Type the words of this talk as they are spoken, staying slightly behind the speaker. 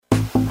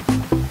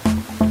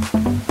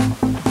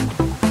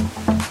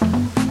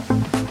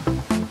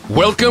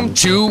Welcome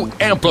to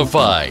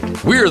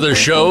Amplified. We're the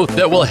show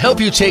that will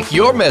help you take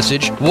your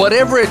message,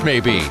 whatever it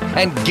may be,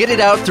 and get it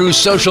out through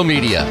social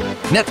media,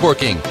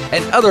 networking,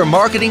 and other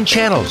marketing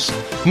channels.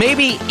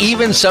 Maybe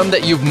even some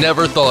that you've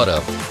never thought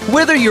of.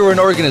 Whether you're an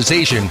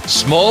organization,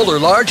 small or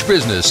large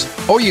business,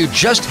 or you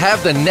just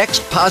have the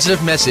next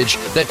positive message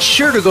that's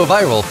sure to go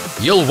viral,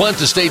 you'll want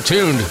to stay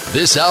tuned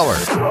this hour.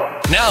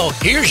 Now,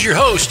 here's your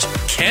host,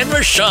 Ken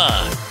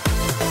Rochon.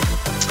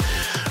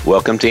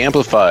 Welcome to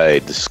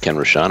Amplified. This is Ken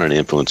Rochon on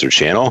Influencer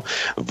Channel,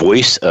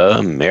 Voice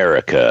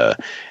America,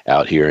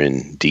 out here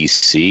in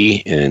D.C.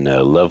 in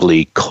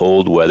lovely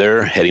cold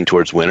weather, heading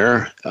towards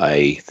winter.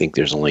 I think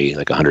there's only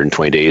like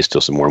 120 days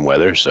till some warm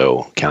weather,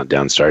 so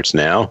countdown starts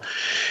now.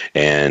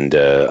 And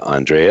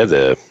Andrea,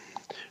 the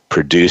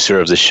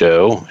producer of the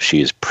show, she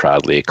is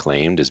proudly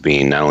acclaimed as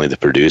being not only the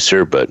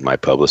producer, but my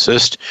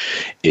publicist,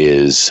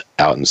 is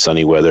out in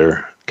sunny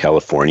weather,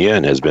 California,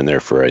 and has been there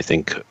for, I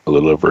think, a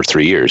little over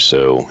 3 years.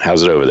 So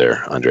how's it over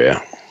there,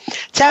 Andrea?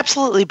 It's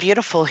absolutely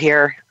beautiful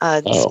here.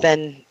 It's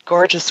been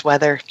gorgeous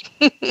weather.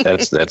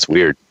 That's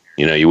weird.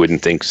 You know, you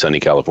wouldn't think sunny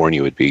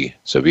California would be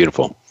so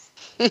beautiful.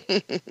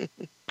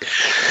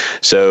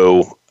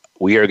 So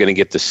we are going to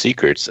get the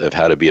secrets of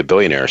how to be a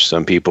billionaire.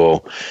 Some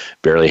people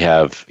barely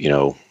have,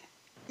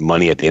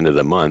 money at the end of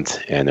the month,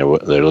 and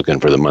they're looking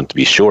for the month to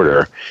be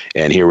shorter.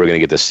 And here we're going to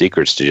get the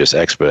secrets to just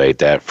expedite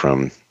that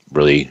from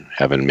really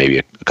having maybe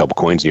a couple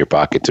coins in your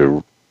pocket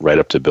to right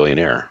up to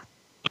billionaire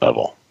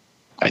level,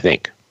 I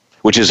think,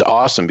 which is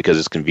awesome because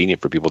it's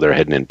convenient for people that are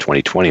heading in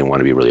 2020 and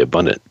want to be really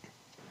abundant.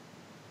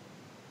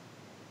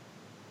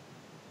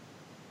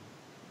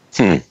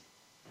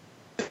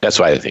 That's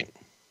what I think.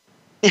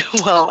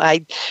 Well,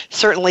 I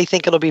certainly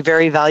think it'll be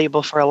very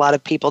valuable for a lot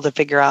of people to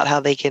figure out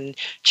how they can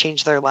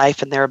change their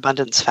life and their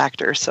abundance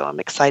factor. So I'm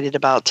excited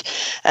about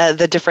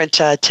the different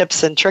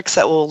tips and tricks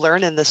that we'll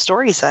learn and the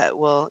stories that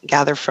we'll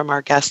gather from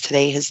our guest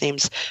today. His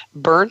name's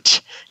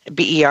Bernt,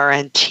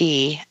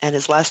 B-E-R-N-T, and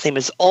his last name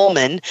is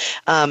Ullman.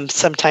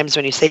 Sometimes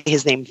when you say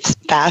his name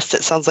fast,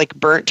 it sounds like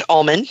burnt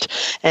almond,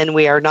 and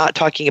we are not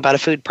talking about a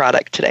food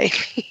product today.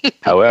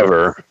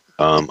 However,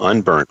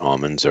 unburnt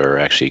almonds are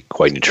actually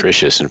quite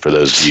nutritious. And for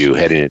those of you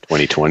heading into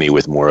 2020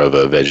 with more of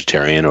a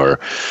vegetarian or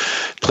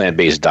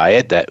plant-based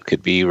diet, that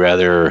could be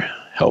rather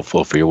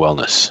helpful for your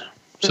wellness.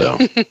 So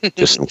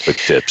just some quick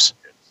tips.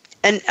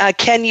 And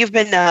Ken, you've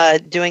been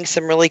doing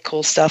some really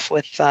cool stuff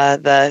with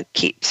the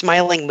Keep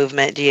Smiling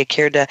movement. Do you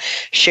care to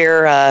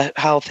share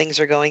how things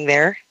are going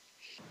there?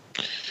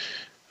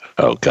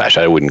 Oh, gosh,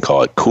 I wouldn't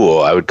call it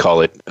cool. I would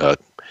call it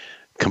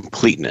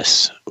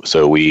completeness.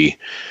 So we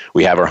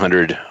have our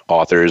 100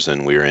 authors,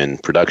 and we're in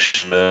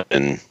production,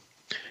 and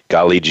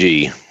golly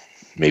gee,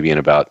 maybe in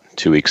about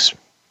 2 weeks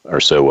or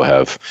so we'll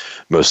have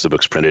most of the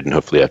books printed, and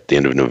hopefully at the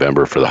end of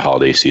November for the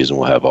holiday season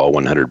we'll have all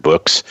 100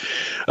 books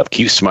of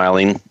Keep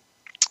Smiling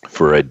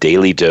for a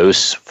daily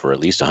dose for at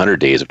least 100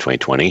 days of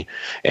 2020,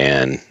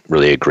 and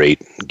really a great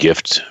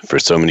gift for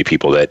so many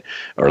people that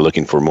are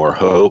looking for more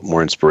hope,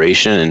 more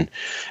inspiration, and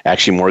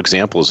actually more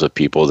examples of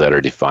people that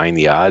are defying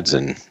the odds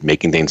and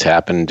making things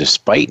happen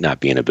despite not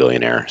being a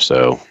billionaire.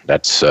 So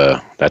that's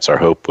our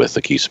hope with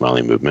the Keep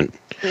Smiling movement.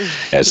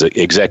 As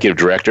the executive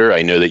director,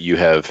 I know that you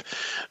have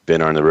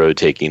been on the road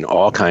taking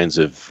all kinds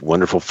of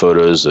wonderful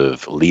photos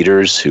of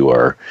leaders who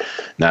are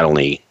not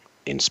only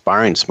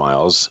inspiring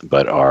smiles,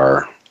 but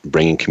are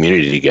bringing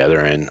community together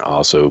and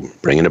also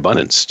bringing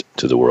abundance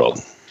to the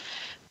world.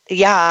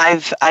 Yeah,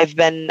 I've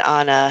been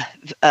on a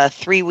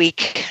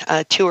 3-week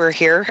tour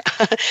here.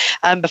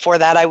 Before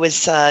that, I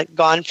was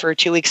gone for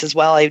 2 weeks as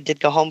well. I did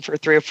go home for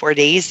 3 or 4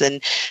 days,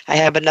 and I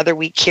have another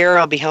week here.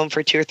 I'll be home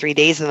for 2 or 3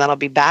 days, and then I'll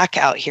be back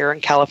out here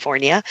in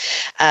California,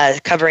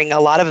 covering a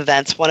lot of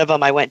events. One of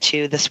them I went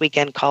to this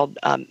weekend called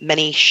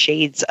Many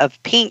Shades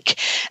of Pink,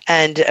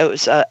 and it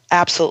was an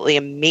absolutely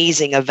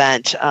amazing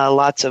event.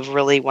 Lots of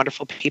really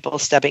wonderful people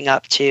stepping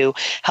up to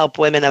help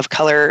women of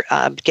color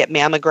get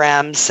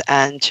mammograms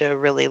and to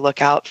really look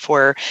out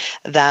for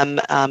them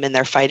in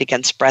their fight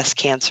against breast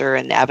cancer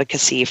and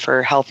advocacy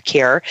for health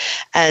care.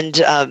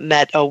 And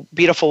met a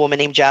beautiful woman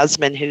named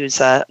Jasmine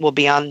who's will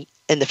be on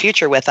in the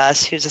future with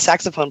us, who's a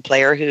saxophone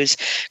player who's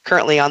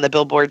currently on the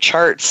Billboard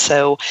charts.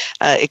 So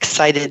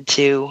excited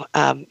to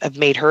have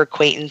made her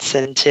acquaintance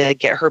and to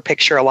get her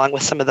picture along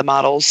with some of the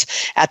models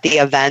at the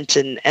event,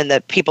 and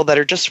the people that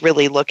are just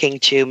really looking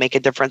to make a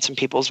difference in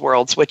people's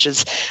worlds, which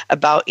is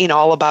about,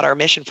 all about our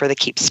mission for the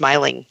Keep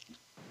Smiling.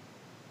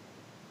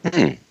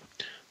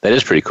 That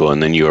is pretty cool.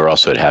 And then you are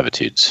also at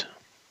Habitudes.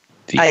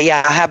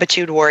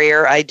 Habitude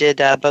Warrior. I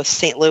did both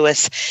St.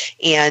 Louis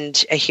and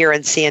here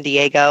in San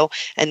Diego,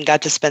 and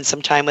got to spend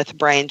some time with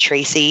Brian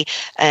Tracy.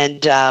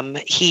 And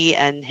he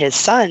and his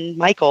son,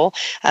 Michael,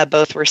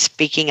 both were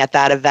speaking at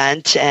that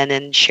event. And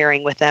in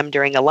sharing with them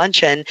during a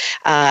luncheon,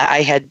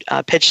 I had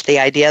pitched the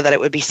idea that it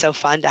would be so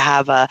fun to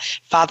have a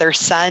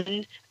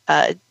father-son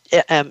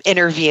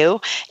interview,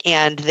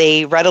 and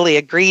they readily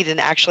agreed and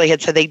actually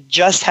had said they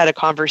just had a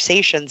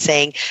conversation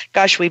saying,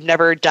 gosh, we've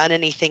never done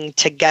anything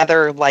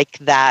together like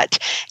that.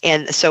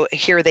 And so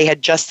here they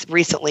had just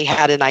recently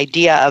had an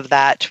idea of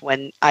that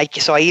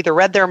so I either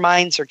read their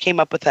minds or came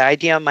up with the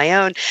idea on my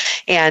own,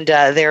 and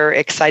they're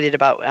excited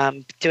about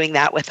doing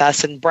that with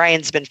us. And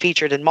Brian's been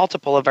featured in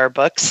multiple of our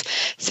books.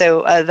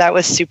 So that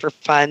was super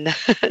fun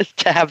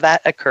to have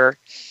that occur.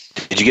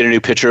 Did you get a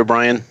new picture of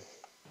Brian?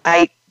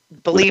 I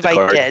believe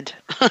I did.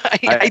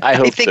 I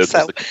hope think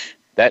so.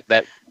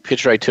 That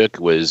picture I took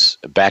was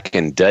back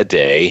in the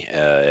day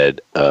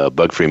at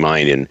Bug Free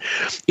Mind, and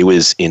it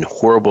was in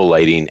horrible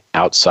lighting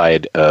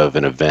outside of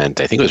an event.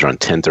 I think it was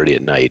around 10:30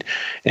 at night,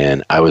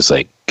 and I was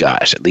like,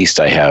 gosh, at least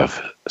I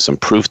have some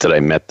proof that I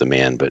met the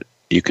man, but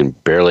you can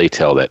barely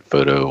tell that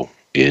photo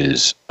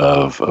is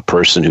of a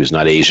person who's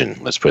not Asian.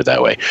 Let's put it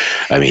that way.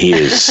 I mean, he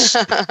is,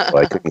 well,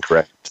 I couldn't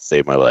correct to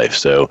save my life.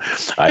 So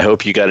I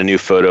hope you got a new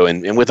photo.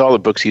 And with all the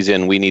books he's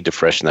in, we need to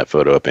freshen that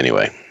photo up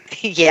anyway.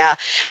 Yeah,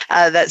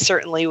 that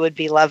certainly would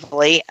be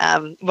lovely.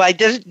 Well, I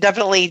did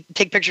definitely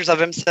take pictures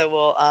of him, so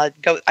we'll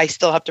go. I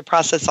still have to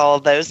process all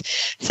of those.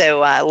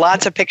 So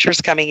lots of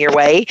pictures coming your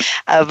way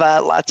of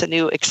lots of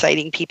new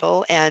exciting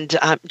people. And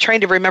I'm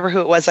trying to remember who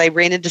it was. I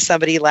ran into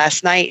somebody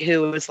last night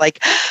who was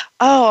like,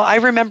 oh, I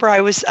remember I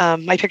was,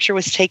 my picture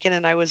was taken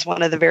and I was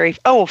one of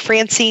the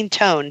Francine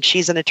Tone.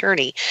 She's an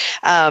attorney.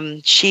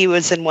 She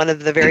was in one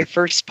of the very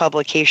first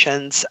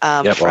publications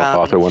from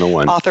Author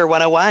 101. Author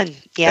 101.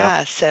 Yeah.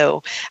 Yep.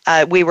 So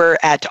we were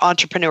at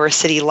Entrepreneur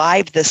City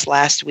Live this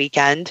last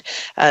weekend.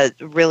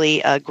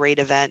 Really a great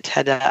event.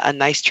 Had a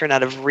nice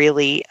turnout of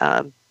really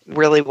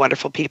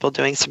wonderful people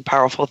doing some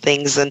powerful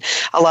things, and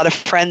a lot of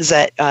friends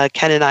that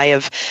Ken and I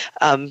have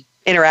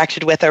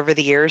interacted with over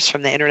the years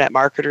from the Internet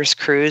Marketers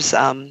Cruise.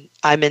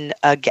 Iman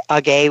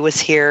Agay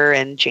was here,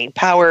 and Jane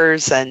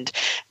Powers, and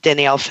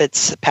Danielle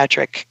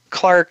Fitzpatrick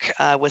Clark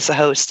was the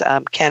host.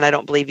 Ken, I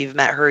don't believe you've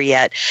met her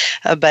yet,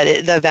 but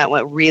the event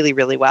went really,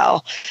 really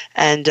well.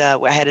 And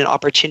I had an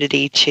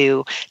opportunity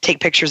to take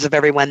pictures of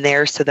everyone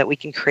there so that we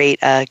can create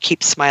a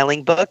Keep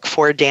Smiling book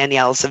for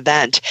Danielle's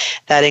event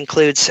that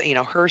includes,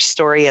 her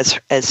story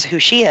as who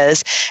she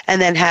is,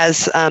 and then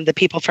has the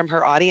people from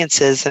her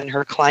audiences and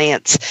her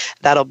clients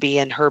that'll be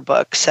in her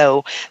book.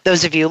 So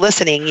those of you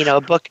listening, a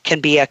book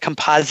can be a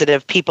composite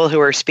of people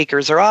who are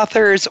speakers or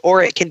authors,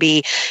 or it can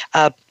be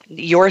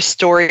your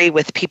story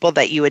with people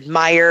that you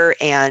admire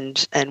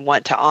and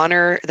want to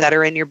honor that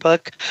are in your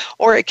book,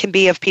 or it can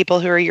be of people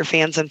who are your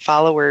fans and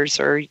followers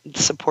or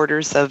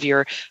supporters of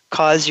your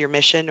cause, your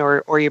mission,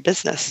 or your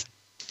business.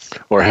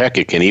 Or heck,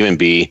 it can even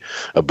be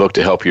a book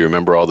to help you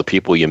remember all the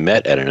people you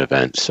met at an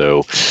event.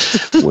 So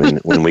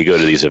when we go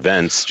to these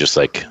events, just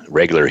like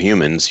regular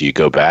humans, you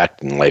go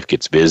back and life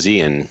gets busy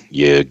and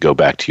you go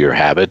back to your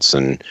habits,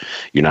 and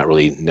you're not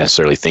really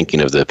necessarily thinking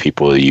of the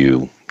people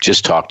you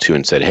just talked to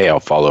and said, hey, I'll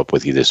follow up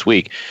with you this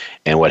week.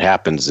 And what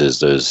happens is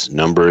those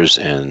numbers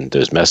and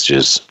those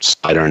messages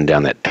slide on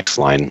down that text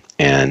line,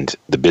 and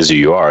the busier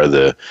you are,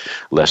 the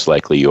less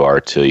likely you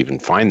are to even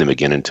find them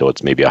again until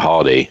it's maybe a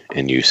holiday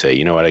and you say,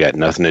 you know what, I got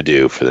nothing to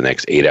do for the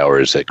next 8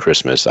 hours at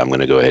Christmas. I'm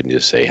going to go ahead and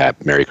just say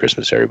Merry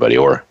Christmas, everybody,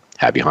 or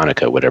Happy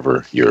Hanukkah,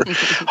 whatever your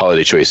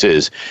holiday choice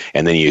is.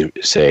 And then you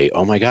say,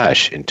 oh my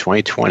gosh, in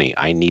 2020,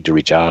 I need to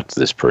reach out to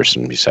this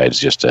person besides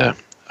just a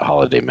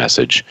holiday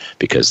message,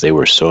 because they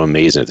were so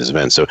amazing at this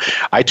event. So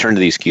I turn to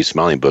these Keep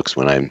Smiling books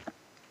when I'm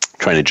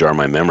trying to jar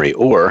my memory,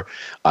 or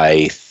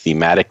I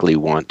thematically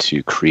want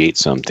to create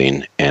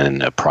something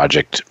and a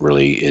project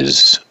really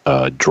is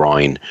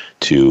drawing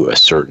to a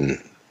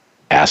certain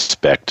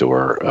aspect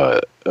or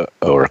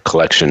a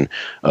collection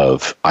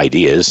of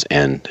ideas,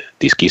 and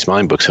these Keep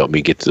Smiling books help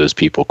me get to those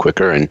people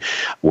quicker. And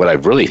what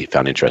I've really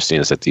found interesting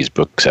is that these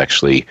books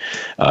actually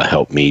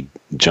help me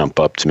jump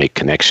up to make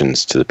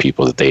connections to the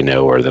people that they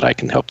know or that I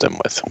can help them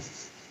with.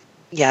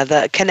 Yeah,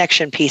 the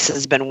connection piece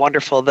has been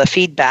wonderful. The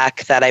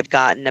feedback that I've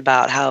gotten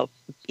about how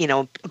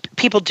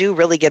people do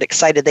really get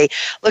excited. They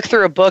look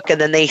through a book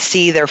and then they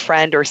see their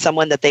friend or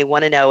someone that they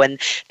want to know, and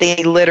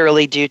they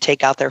literally do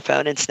take out their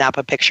phone and snap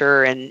a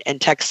picture and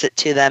text it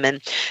to them. And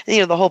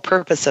the whole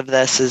purpose of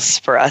this is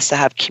for us to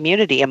have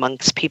community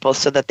amongst people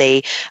so that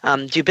they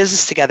do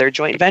business together,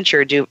 joint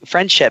venture, do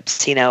friendships,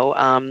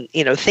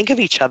 think of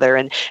each other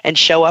and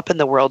show up in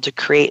the world to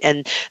create.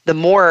 And the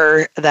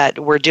more that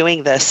we're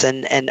doing this,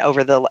 and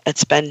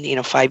it's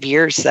been 5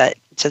 years that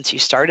since you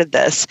started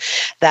this,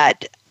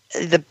 that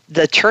the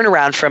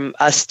turnaround from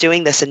us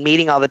doing this and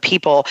meeting all the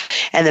people,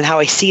 and then how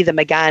I see them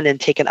again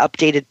and take an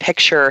updated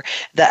picture,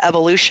 the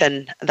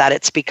evolution that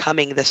it's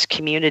becoming this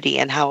community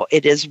and how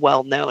it is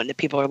well known. And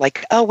people are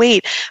like, oh,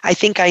 wait, I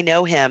think I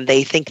know him.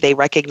 They think they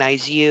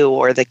recognize you,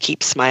 or the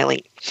Keep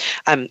Smiling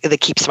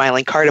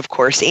card, of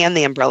course, and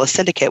the Umbrella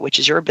Syndicate, which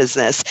is your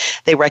business.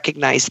 They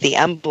recognize the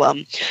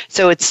emblem.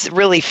 So it's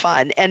really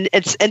fun. And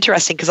it's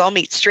interesting because I'll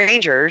meet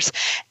strangers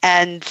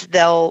and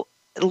they'll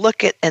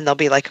look at and they'll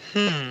be like,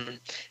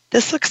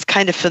 this looks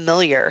kind of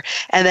familiar.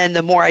 And then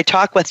the more I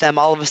talk with them,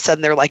 all of a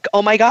sudden they're like,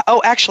 oh my God.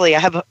 Oh, actually, I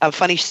have a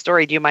funny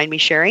story. Do you mind me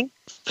sharing?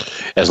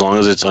 As long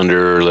as it's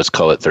under, let's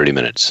call it 30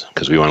 minutes,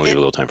 because we want to leave a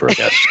little time for our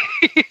guests.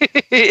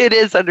 It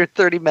is under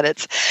 30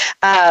 minutes.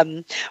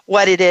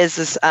 What it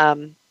is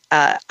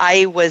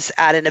I was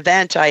at an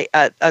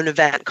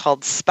event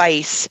called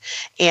Spice,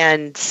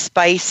 and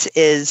Spice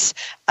is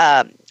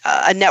a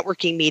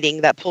networking meeting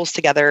that pulls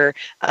together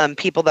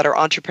people that are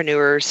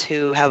entrepreneurs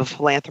who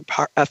have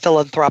a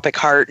philanthropic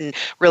heart and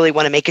really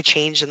want to make a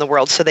change in the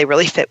world. So they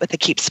really fit with the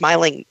Keep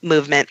Smiling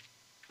movement.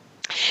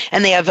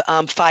 And they have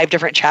 5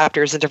 different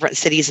chapters in different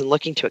cities and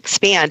looking to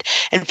expand.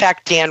 In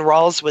fact, Dan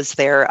Rawls was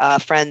there,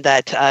 a friend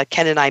that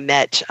Ken and I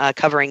met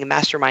covering a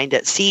Mastermind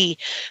at Sea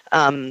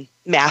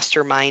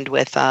mastermind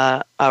with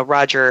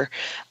Roger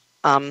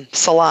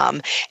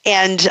Salam.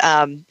 And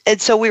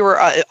so we were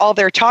all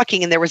there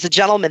talking, and there was a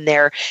gentleman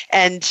there,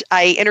 and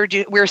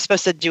we were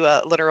supposed to do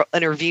a literal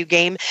interview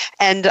game,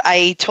 and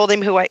I told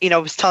him who I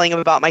was telling him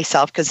about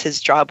myself, because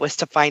his job was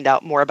to find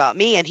out more about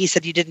me. And he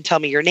said, you didn't tell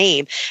me your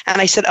name.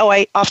 And I said, oh,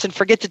 I often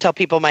forget to tell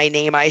people my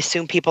name. I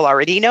assume people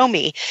already know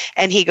me.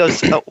 And he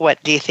goes, oh,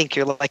 what, do you think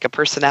you're like a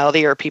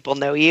personality, or people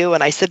know you?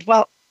 And I said,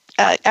 well,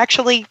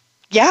 actually,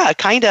 yeah,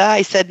 kind of.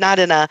 I said, not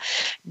in a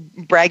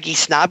braggy,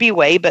 snobby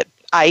way, but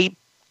I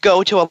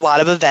go to a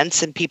lot of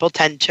events and people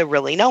tend to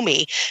really know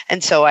me.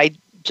 And so I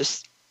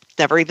just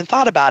never even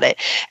thought about it.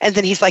 And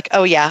then he's like,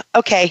 oh yeah,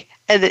 okay.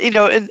 And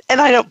and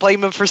I don't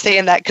blame him for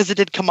saying that, because it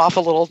did come off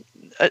a little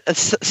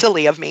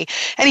silly of me.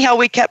 Anyhow,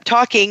 we kept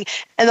talking,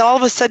 and then all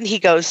of a sudden he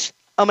goes,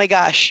 oh my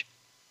gosh,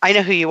 I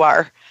know who you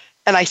are.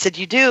 And I said,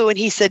 you do? And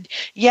he said,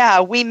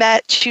 yeah, we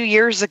met 2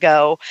 years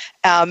ago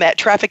at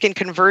Traffic and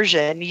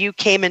Conversion. You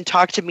came and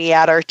talked to me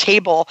at our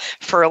table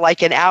for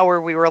like an hour.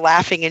 We were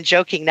laughing and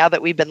joking. Now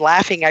that we've been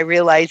laughing, I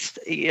realized,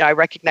 I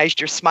recognized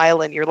your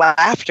smile and your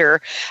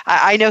laughter.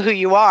 I know who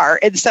you are.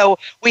 And so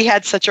we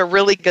had such a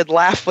really good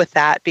laugh with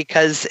that,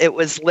 because it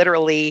was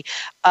literally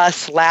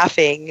us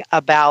laughing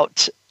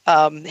about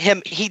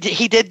him.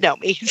 He did know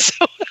me.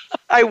 So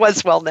I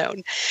was well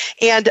known.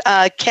 And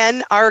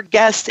Ken, our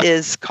guest,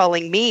 is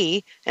calling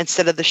me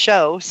instead of the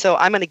show. So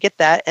I'm going to get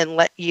that and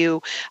let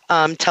you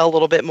tell a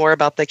little bit more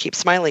about the Keep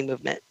Smiling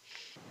movement.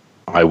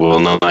 I will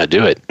not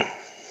do it.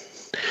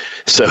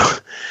 So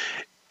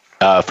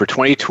for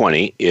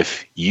 2020,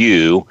 if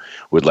you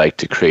would like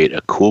to create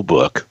a cool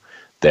book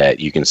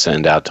that you can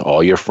send out to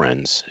all your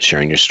friends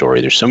sharing your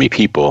story, there's so many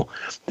people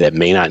that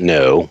may not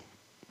know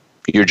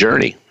your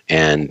journey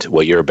and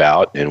what you're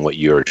about and what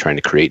you're trying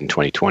to create in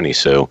 2020.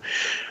 So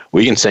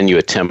we can send you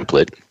a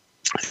template,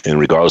 and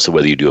regardless of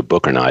whether you do a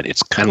book or not,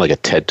 it's kind of like a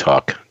TED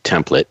Talk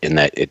template in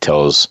that it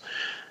tells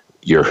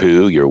your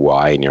who, your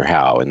why, and your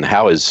how. And the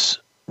how is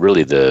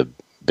really the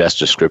best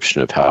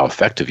description of how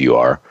effective you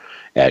are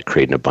at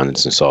creating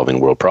abundance and solving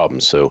world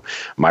problems. So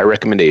my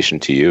recommendation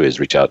to you is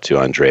reach out to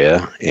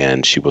Andrea,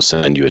 and she will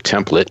send you a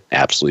template,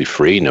 absolutely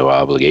free, no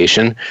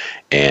obligation.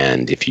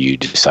 And if you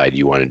decide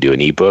you want to do an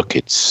ebook,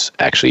 it's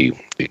actually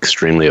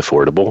extremely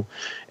affordable.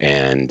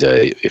 And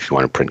if you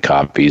want to print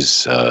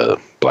copies,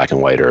 black and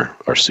white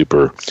are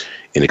super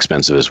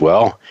inexpensive as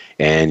well.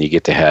 And you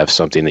get to have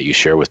something that you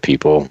share with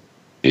people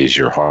is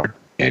your heart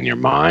and your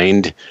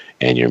mind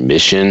and your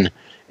mission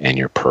and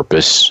your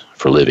purpose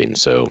for living.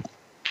 So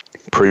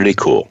pretty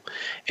cool.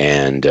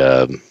 And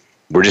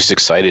we're just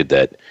excited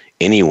that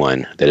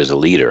anyone that is a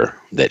leader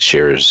that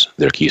shares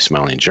their Keep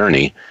Smiling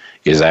journey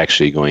is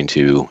actually going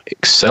to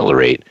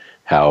accelerate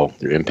how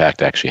their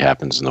impact actually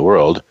happens in the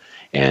world.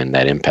 And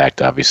that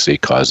impact obviously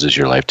causes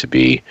your life to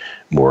be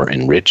more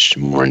enriched,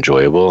 more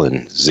enjoyable.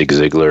 And Zig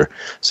Ziglar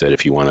said,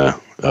 if you want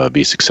to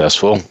be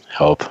successful,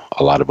 help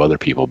a lot of other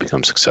people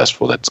become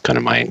successful. That's kind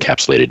of my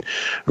encapsulated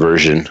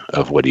version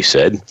of what he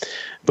said.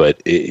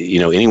 But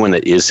anyone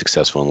that is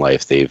successful in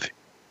life, they've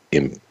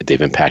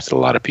impacted a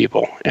lot of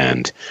people.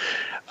 And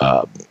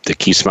the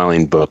Keep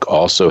Smiling book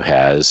also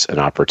has an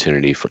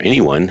opportunity for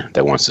anyone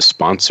that wants to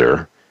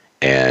sponsor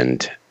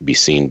and be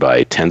seen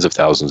by tens of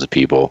thousands of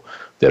people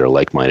that are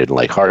like-minded and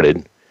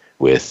like-hearted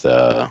with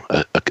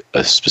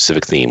a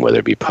specific theme, whether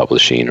it be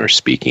publishing or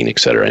speaking, et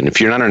cetera. And if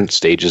you're not on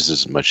stages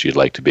as much as you'd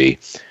like to be,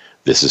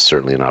 this is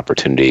certainly an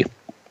opportunity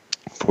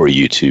for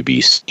you to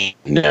be seen,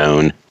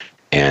 known,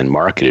 and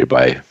marketed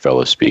by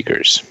fellow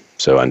speakers.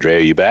 So, Andrea,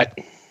 are you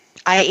back?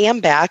 I am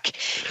back.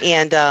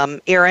 And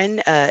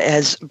Aaron,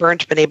 has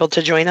Bernd been able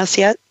to join us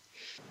yet?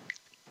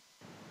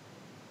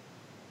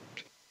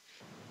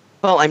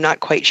 Well, I'm not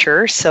quite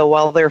sure. So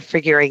while they're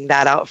figuring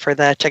that out for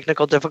the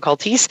technical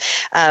difficulties,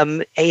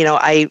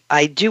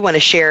 I do want to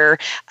share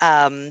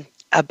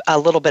a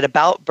little bit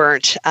about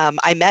Bernd.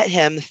 I met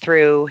him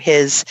through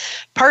his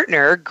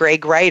partner,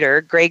 Greg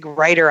Reiter. Greg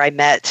Reiter, I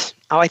met,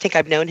 I think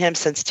I've known him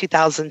since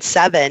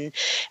 2007.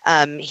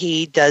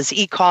 He does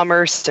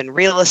e-commerce and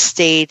real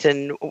estate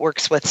and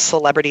works with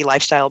celebrity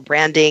lifestyle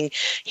branding.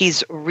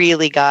 He's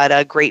really got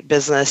a great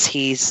business.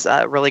 He's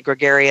really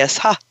gregarious,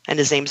 and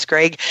his name's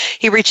Greg.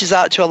 He reaches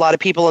out to a lot of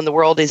people in the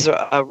world. He's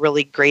a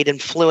really great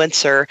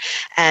influencer,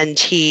 and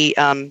he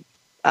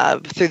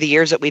through the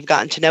years that we've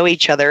gotten to know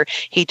each other,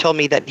 he told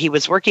me that he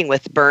was working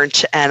with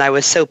Bernd, and I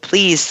was so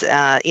pleased,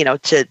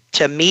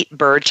 to meet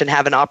Bernd and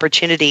have an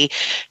opportunity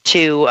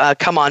to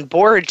come on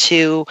board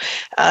to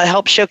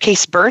help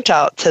showcase Bernd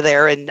out to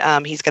there. And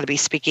he's going to be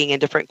speaking in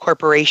different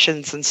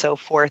corporations and so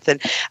forth.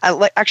 And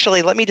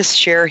actually, let me just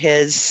share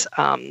his.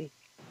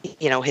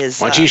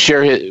 His. Why don't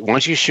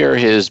you share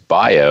his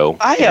bio?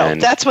 Bio.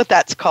 That's what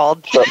that's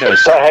called. So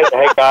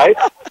hey guys.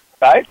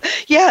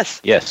 Yes.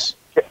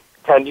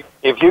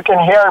 If you can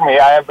hear me,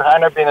 I have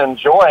kind of been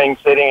enjoying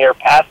sitting here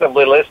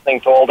passively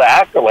listening to all the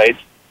accolades.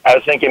 I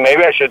was thinking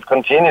maybe I should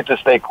continue to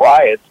stay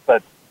quiet,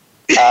 but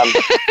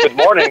good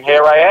morning.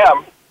 Here I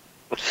am.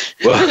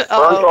 Bernd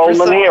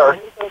Ullman here.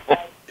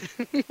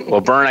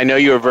 Well, Bernd, I know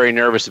you were very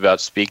nervous about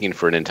speaking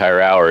for an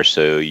entire hour,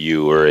 so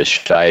you were as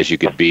shy as you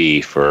could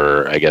be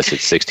for, I guess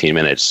it's 16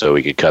 minutes, so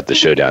we could cut the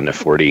show down to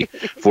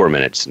 44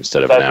 minutes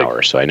instead of an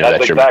hour. So I know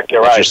that's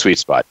your sweet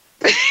spot.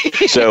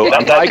 So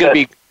I'm probably going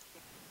to be...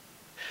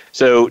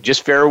 So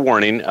just fair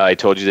warning, I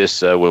told you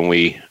this when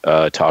we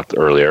talked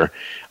earlier.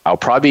 I'll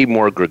probably be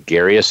more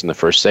gregarious in the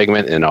first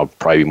segment, and I'll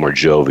probably be more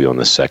jovial in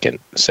the second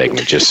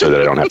segment, just so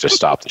that I don't have to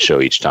stop the show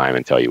each time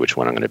and tell you which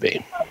one I'm going to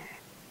be.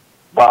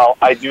 Well,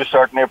 I do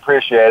certainly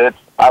appreciate it.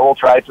 I will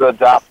try to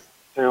adapt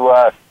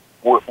to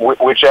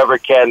whichever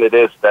Ken it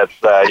is that's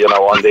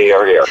on the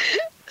air here.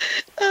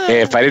 Hey,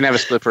 if I didn't have a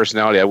split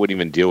personality, I wouldn't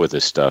even deal with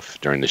this stuff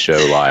during the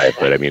show live.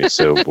 But I mean, it's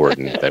so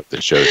important that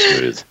the show's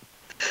smooth.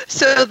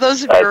 So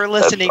those of you who are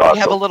listening, we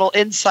have a little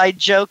inside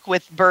joke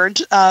with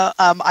Bernd.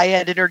 I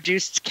had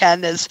introduced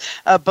Ken as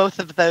both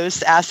of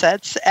those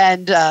assets,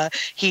 and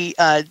he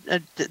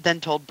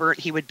then told Bernd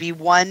he would be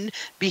one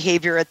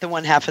behavior at the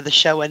one half of the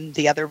show and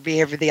the other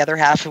behavior the other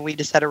half, and we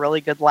just had a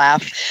really good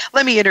laugh.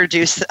 Let me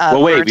introduce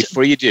well, wait, Bernd.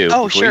 before you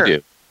do. Sure.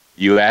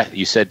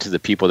 You said to the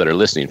people that are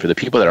listening, for the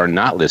people that are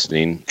not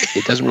listening,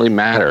 it doesn't really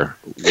matter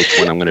which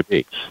one I'm going to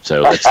be.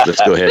 So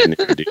let's go ahead and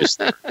introduce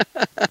them.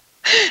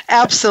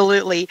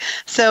 Absolutely.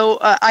 So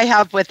I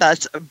have with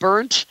us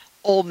Bernd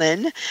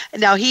Ullman.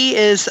 Now he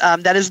is,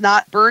 that is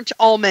not Burnt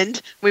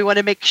Almond. We want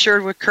to make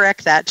sure we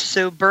correct that.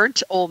 So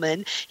Bernd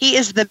Ullman, he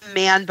is the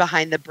man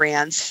behind the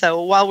brands. So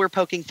while we're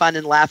poking fun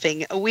and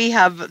laughing, we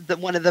have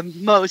one of the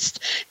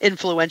most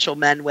influential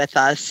men with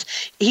us.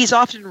 He's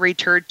often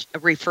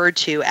referred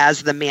to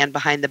as the man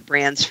behind the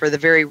brands for the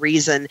very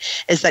reason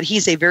is that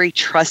he's a very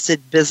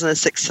trusted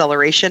business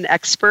acceleration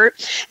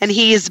expert. And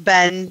he has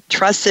been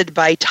trusted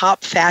by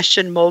top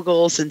fashion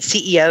moguls and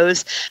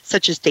CEOs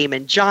such as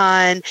Damon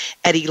John,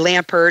 Eddie Lampert,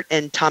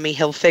 and Tommy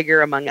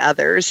Hilfiger, among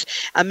others.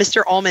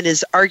 Mr. Ullman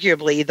is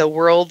arguably the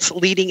world's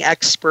leading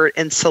expert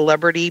in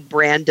celebrity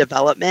brand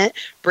development,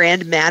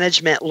 brand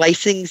management,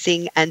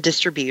 licensing and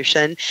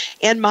distribution,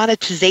 and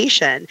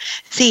monetization.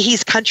 See,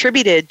 he's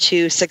contributed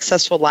to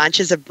successful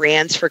launches of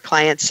brands for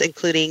clients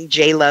including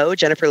J.Lo,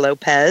 Jennifer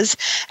Lopez,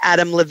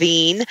 Adam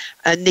Levine,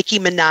 Nicki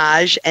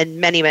Minaj, and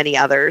many, many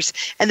others.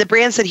 And the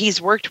brands that he's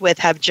worked with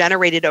have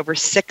generated over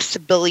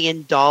 $6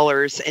 billion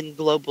in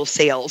global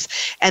sales.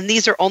 And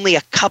these are only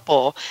a couple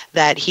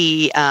that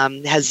he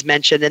has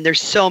mentioned. And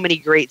there's so many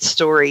great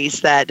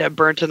stories that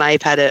Bernd and I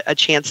have had a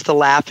chance to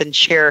laugh and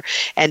share.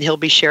 And he'll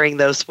be sharing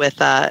those with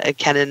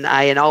Ken and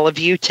I and all of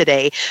you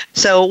today.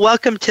 So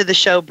welcome to the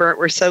show, Bernd.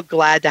 We're so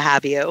glad to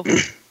have you.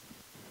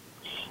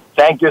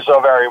 Thank you so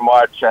very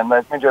much. And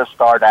let me just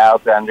start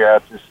out,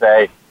 Andrea, to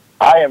say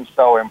I am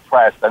so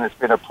impressed. And it's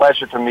been a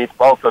pleasure to meet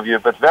both of you.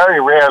 But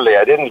very rarely,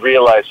 I didn't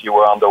realize you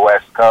were on the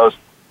West Coast.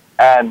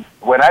 And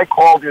when I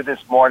called you this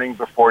morning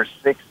before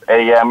 6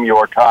 a.m.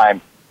 your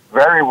time,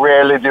 very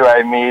rarely do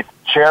I meet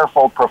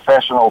cheerful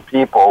professional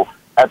people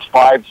at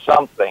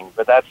 5-something.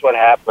 But that's what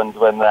happened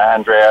when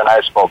Andrea and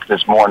I spoke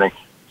this morning.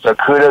 So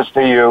kudos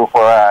to you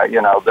for,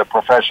 the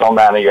professional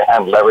manner you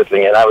handle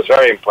everything. And I was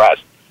very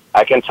impressed.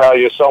 I can tell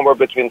you somewhere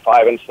between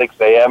 5 and 6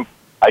 a.m.,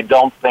 I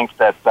don't think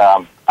that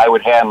I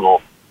would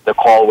handle the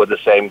call with the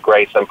same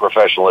grace and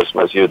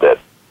professionalism as you did.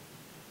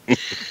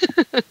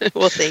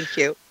 Well, thank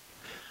you.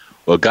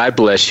 Well, God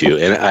bless you.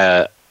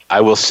 And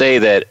I will say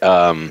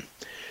that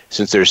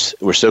since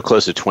we're so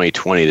close to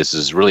 2020, this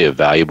is really a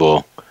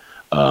valuable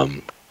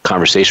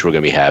conversation we're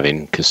going to be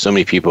having because so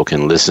many people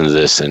can listen to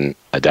this and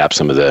adapt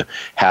some of the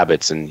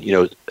habits. And,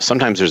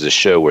 sometimes there's a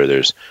show where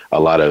there's a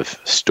lot of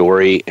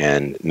story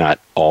and not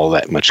all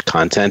that much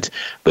content,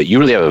 but you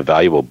really have a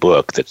valuable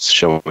book that's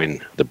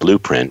showing the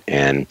blueprint.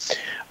 And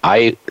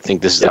I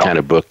think this is the kind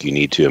of book you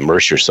need to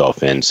immerse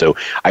yourself in. So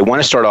I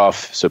want to start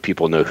off so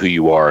people know who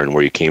you are and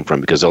where you came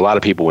from, because a lot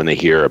of people, when they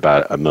hear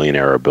about a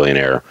millionaire or a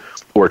billionaire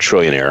or a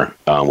trillionaire,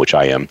 which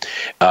I am,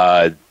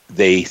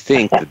 they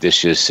think that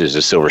this just is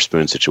a silver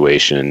spoon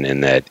situation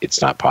and that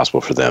it's not possible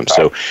for them.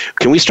 So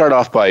can we start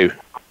off by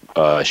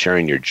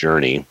sharing your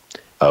journey,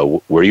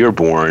 where you were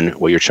born,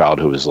 what your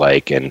childhood was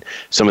like, and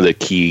some of the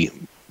key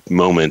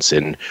moments,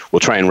 and we'll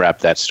try and wrap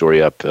that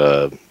story up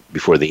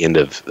before the end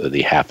of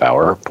the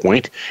half-hour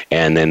point.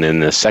 And then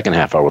in the second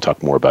half hour, we'll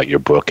talk more about your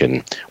book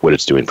and what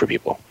it's doing for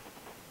people.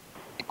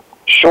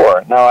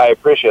 Sure. No, I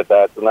appreciate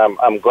that. And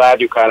I'm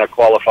glad you kind of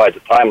qualified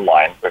the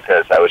timeline,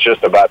 because I was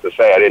just about to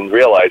say I didn't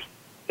realize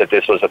that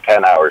this was a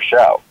 10-hour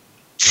show.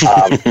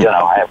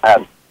 I've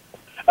had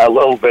a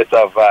little bit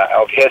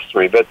of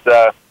history, but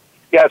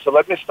yeah. So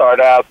let me start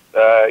out.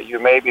 You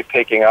may be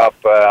picking up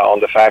on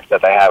the fact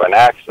that I have an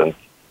accent,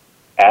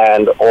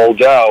 and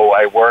although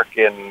I work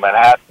in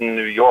Manhattan,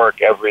 New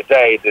York every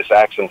day, this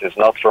accent is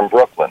not from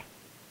Brooklyn.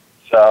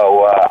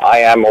 So I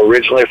am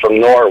originally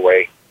from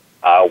Norway,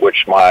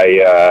 which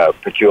my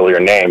peculiar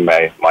name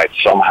might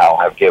somehow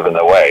have given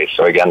away.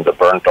 So again, the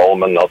burnt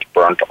almond, not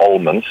burnt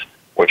almonds,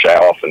 which I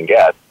often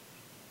get.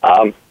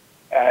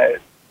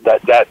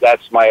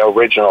 That's my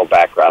original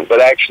background. But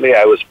actually,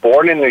 I was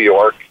born in New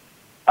York,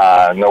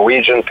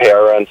 Norwegian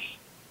parents,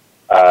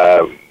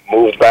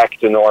 moved back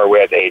to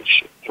Norway at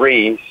age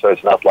 3, so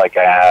it's not like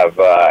I have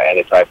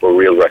any type of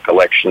real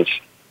recollections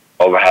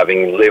of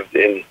having lived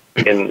in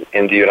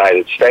the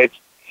United States.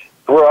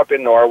 Grew up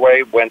in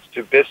Norway, went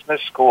to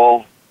business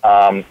school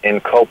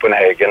in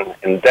Copenhagen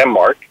in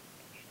Denmark,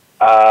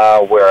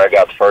 where I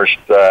got first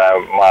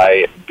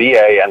my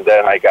BA, and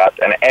then I got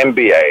an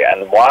MBA.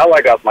 And while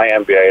I got my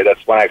MBA,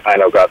 that's when I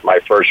kind of got my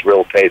first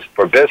real taste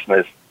for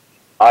business.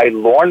 I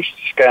launched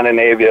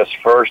Scandinavia's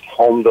first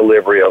home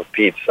delivery of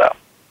pizza,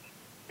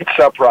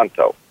 Pizza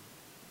Pronto.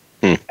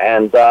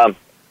 And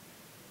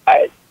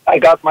I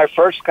got my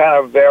first kind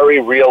of very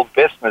real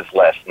business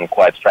lesson,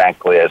 quite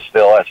frankly,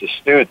 still as a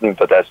student,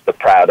 but as the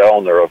proud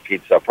owner of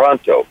Pizza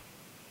Pronto,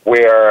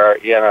 where,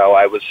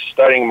 I was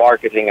studying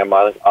marketing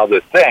among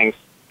other things.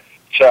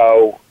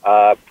 So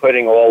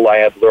putting all I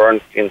had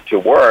learned into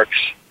works,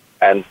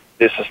 and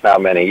this is now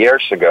many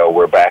years ago,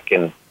 we're back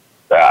in,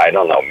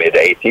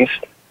 mid-'80s.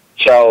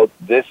 So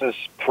this is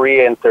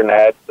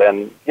pre-internet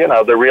and,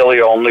 the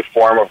really only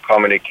form of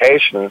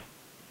communication,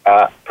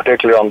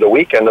 particularly on the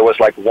weekend. There was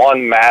like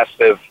one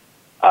massive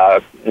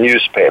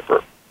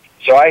newspaper.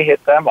 So I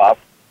hit them up,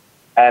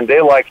 and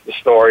they liked the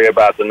story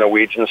about the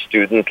Norwegian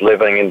student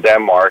living in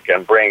Denmark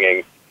and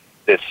bringing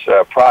this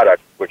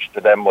product, which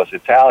to them was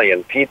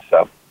Italian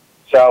pizza.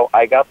 So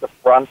I got the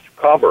front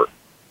cover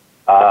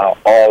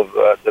of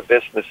the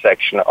business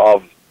section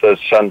of the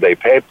Sunday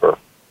paper.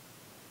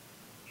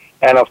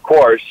 And of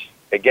course,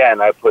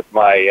 again, I put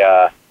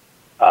my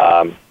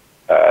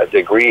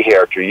degree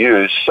here to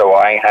use, so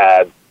I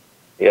had,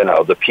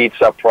 the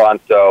Pizza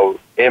Pronto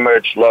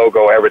image,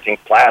 logo, everything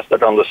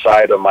plastered on the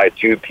side of my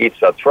 2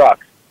 pizza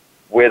trucks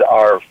with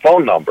our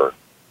phone number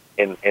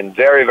in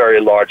very, very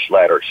large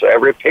letters. So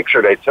every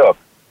picture they took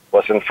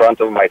was in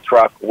front of my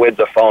truck with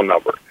the phone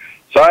number.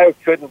 So I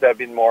couldn't have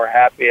been more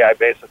happy. I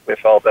basically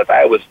felt that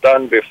I was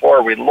done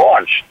before we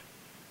launched,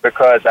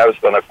 because I was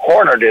going to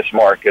corner this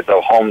market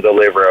of home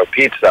delivery of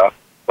pizza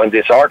when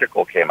this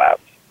article came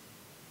out.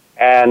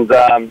 And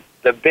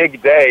the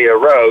big day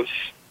arose,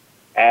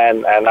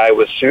 and I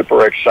was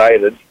super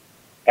excited.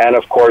 And,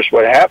 of course,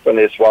 what happened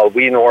is, while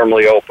we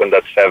normally opened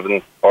at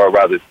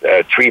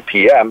 3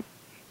 p.m.,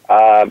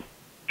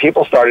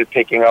 people started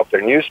picking up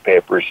their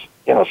newspapers,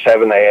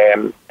 7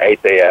 a.m., 8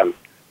 a.m.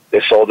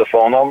 They saw the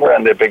phone number,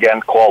 and they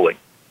began calling.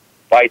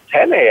 By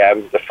 10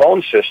 a.m., the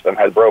phone system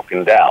had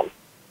broken down.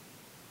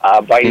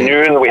 By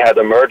noon, we had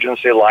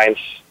emergency lines,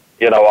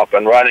 up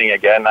and running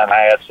again, and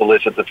I had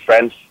solicited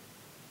friends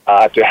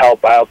to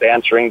help out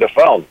answering the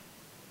phone.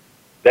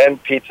 Then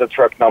pizza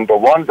truck number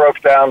 1 broke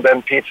down,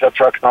 then pizza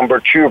truck number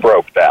 2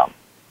 broke down.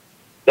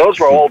 Those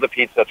were all the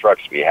pizza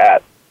trucks we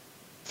had.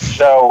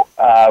 So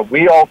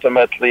we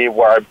ultimately,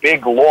 our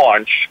big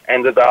launch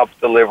ended up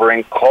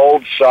delivering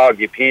cold,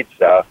 soggy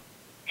pizza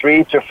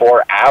 3 to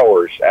 4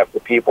 hours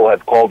after people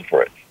had called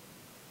for it.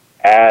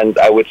 And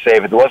I would say,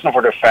 if it wasn't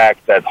for the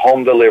fact that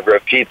home delivery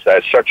of pizza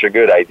is such a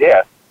good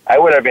idea, I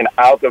would have been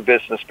out of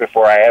business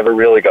before I ever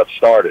really got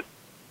started.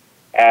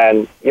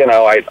 And,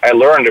 I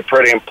learned a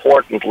pretty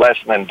important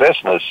lesson in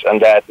business,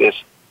 and that is,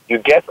 you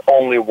get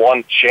only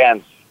one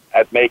chance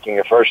at making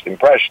a first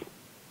impression.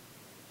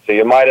 So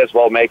you might as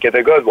well make it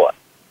a good one.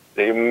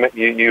 So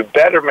you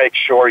better make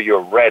sure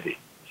you're ready.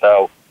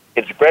 So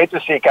it's great to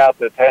seek out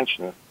the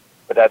attention,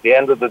 but at the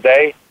end of the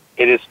day,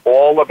 it is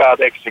all about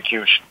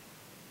execution.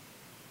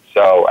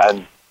 So,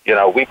 and,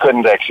 we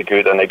couldn't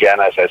execute. And again,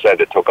 as I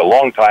said, it took a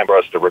long time for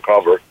us to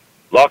recover.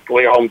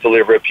 Luckily, home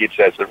delivery of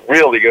pizza is a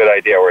really good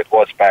idea, or it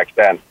was back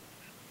then.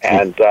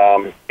 And,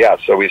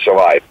 so we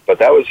survived. But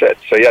that was it.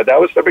 So, yeah, that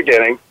was the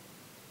beginning.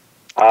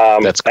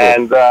 That's cool.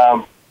 And,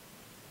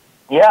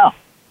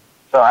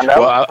 So, and that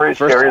was pretty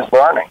serious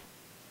learning.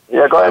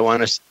 Yeah, go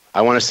ahead.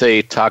 I want to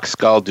say tak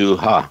skal du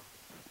ha.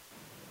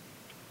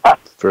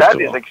 That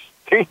is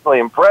extremely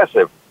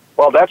impressive.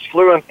 Well, that's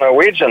fluent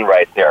Norwegian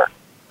right there.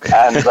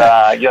 And,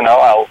 so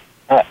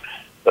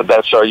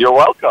you're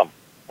welcome.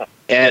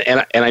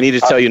 And I need to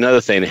tell you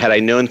another thing. Had I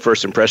known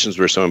first impressions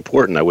were so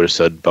important, I would have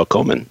said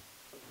Velkommen.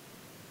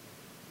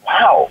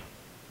 Wow.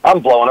 I'm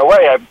blown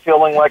away. I'm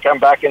feeling like I'm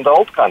back in the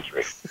old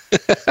country.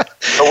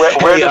 So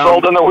where did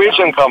all the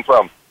Norwegian come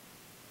from?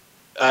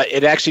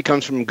 It actually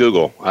comes from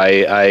Google.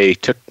 I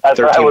took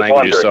 13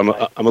 languages, so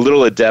I'm a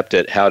little adept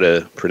at how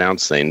to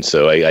pronounce things,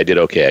 so I did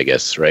okay, I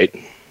guess, right?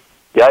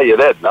 Yeah, you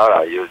did.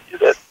 No, you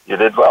did. You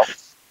did well.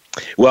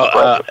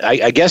 Well,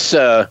 I guess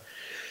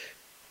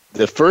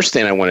the first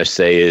thing I want to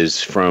say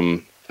is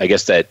from, I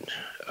guess that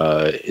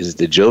is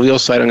the Jovial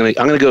site. I'm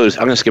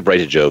gonna skip right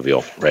to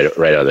Jovial, right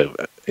out of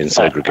the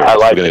inside gregarious. I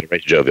like I'm gonna get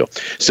right to Jovial.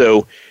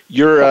 So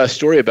your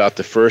story about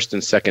the first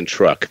and second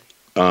truck.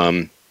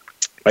 I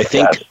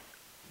think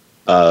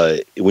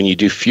when you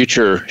do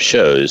future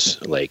shows,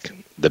 like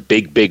the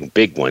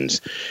big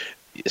ones,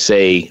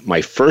 say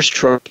my first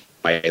truck,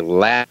 my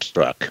last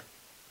truck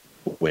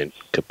went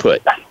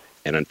kaput,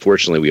 and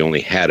unfortunately we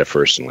only had a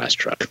first and last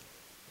truck.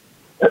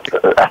 That's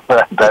good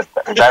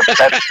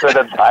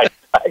advice.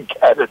 I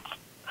get it.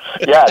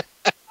 Yes,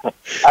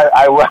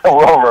 I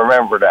will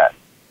remember that.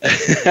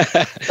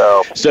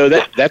 So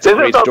that's a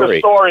great story. This is the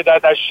story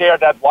that I shared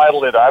that while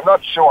later. I'm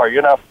not sure.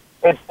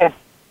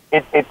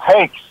 It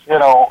takes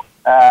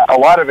a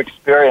lot of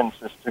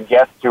experiences to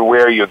get to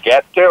where you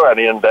get to,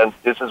 and then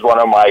this is one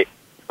of my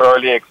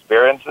early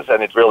experiences,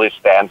 and it really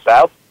stands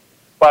out.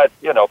 But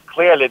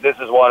clearly, this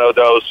is one of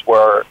those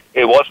where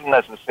it wasn't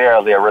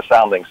necessarily a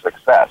resounding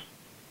success.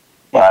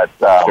 But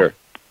sure.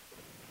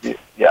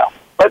 Yeah.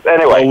 But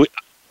anyway.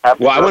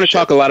 Well, I want to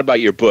talk a lot about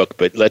your book,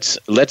 but let's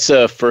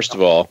first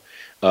of all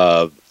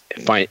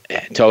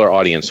tell our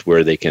audience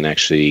where they can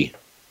actually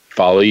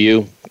follow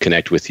you,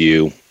 connect with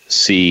you,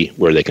 see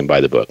where they can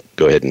buy the book.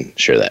 Go ahead and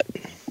share that.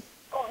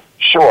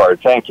 Sure,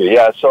 thank you.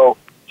 Yeah, so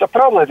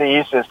probably the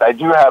easiest. I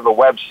do have a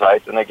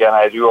website, and again,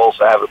 I do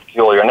also have a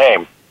peculiar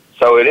name.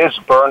 So it is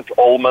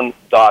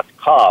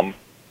berntullman.com,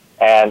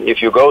 and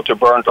if you go to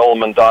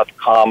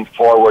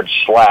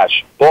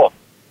berntullman.com/book,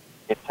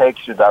 it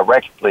takes you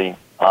directly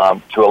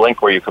to a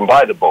link where you can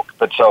buy the book.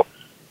 But so,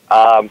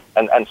 and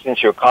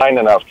since you're kind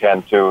enough,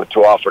 Ken, to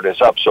offer this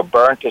up, so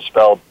Bernt is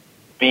spelled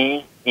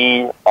BERNT,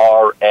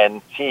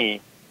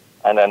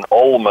 and then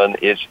Ullman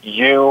is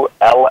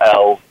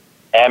ULLMANN.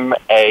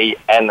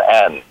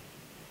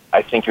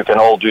 I think you can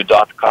all do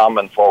 .com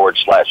and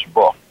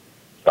 /book.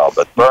 So,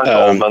 but Bernt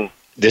Ullman.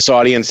 This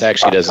audience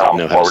actually doesn't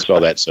know how to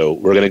spell that, so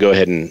we're going to go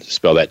ahead and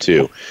spell that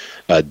too.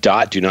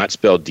 Do not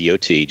spell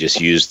DOT,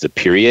 just use the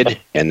period,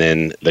 and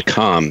then the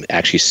com,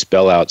 actually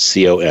spell out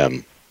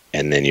COM,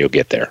 and then you'll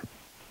get there.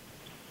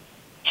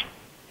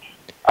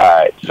 All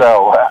right,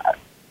 so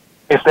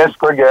is this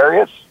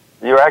gregarious?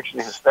 You're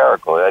actually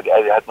hysterical. I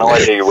had no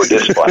idea you were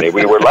this funny.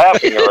 We were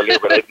laughing earlier,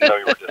 but I didn't know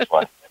you were this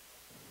funny.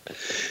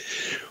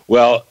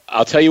 Well,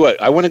 I'll tell you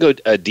what, I want to go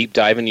a deep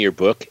dive into your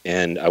book,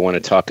 and I want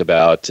to talk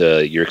about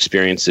your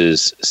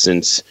experiences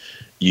since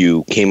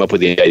you came up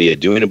with the idea of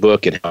doing a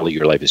book and how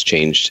your life has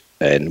changed.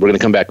 And we're going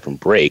to come back from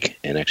break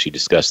and actually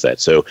discuss that.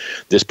 So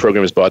this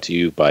program is brought to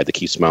you by the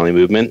Keep Smiling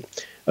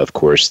Movement, of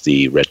course,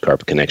 the Red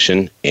Carpet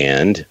Connection,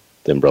 and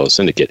the Umbrella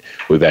Syndicate.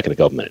 We'll be back in a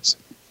couple minutes.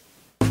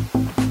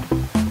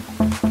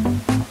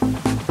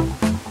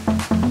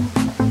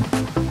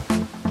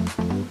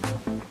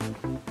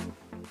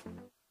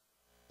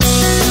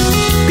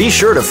 Be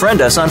sure to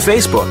friend us on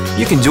Facebook.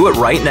 You can do it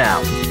right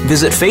now.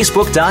 Visit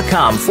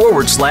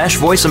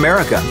facebook.com/Voice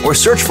America or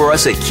search for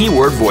us at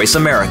keyword Voice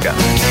America.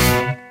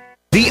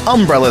 The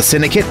Umbrella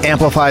Syndicate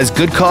amplifies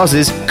good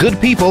causes, good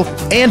people,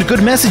 and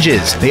good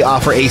messages. They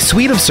offer a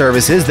suite of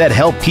services that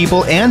help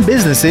people and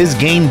businesses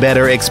gain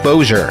better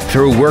exposure.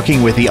 Through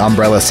working with the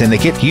Umbrella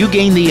Syndicate, you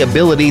gain the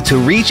ability to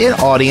reach an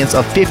audience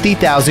of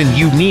 50,000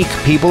 unique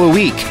people a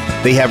week.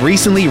 They have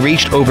recently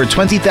reached over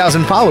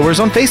 20,000 followers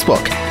on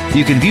Facebook.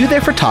 You can view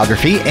their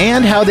photography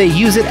and how they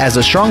use it as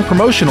a strong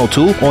promotional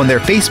tool on their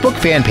Facebook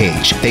fan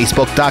page,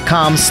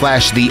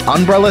 facebook.com/The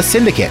Umbrella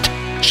Syndicate.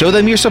 Show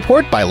them your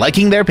support by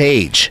liking their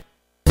page.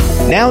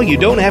 Now you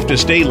don't have to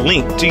stay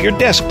linked to your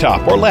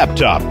desktop or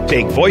laptop.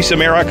 Take Voice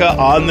America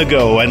on the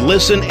go and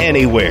listen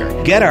anywhere.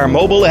 Get our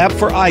mobile app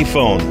for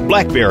iPhone,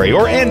 BlackBerry,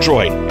 or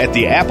Android at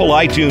the Apple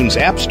iTunes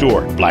App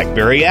Store,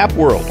 BlackBerry App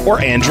World, or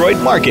Android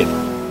Market.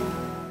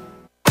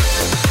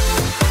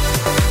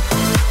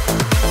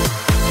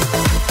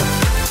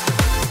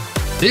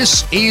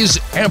 This is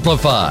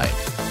Amplified.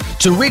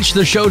 To reach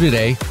the show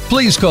today,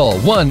 please call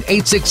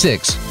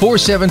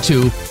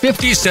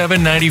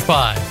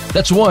 1-866-472-5795.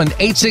 That's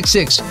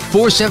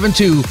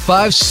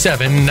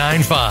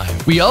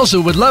 1-866-472-5795. We also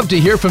would love to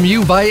hear from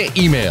you via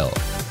email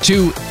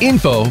to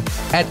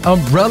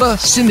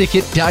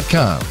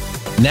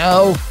info@umbrellasyndicate.com.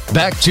 Now,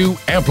 back to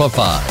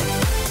Amplify.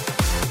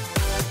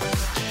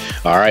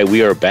 All right,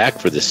 we are back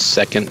for the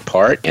second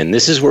part, and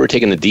this is where we're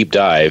taking the deep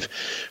dive.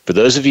 For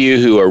those of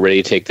you who are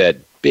ready to take that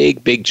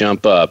big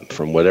jump up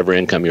from whatever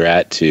income you're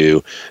at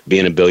to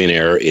being a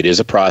billionaire, it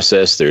is a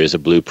process. There is a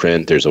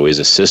blueprint. There's always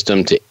a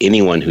system to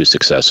anyone who's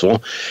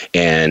successful.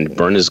 And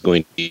Bernt is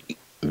going to be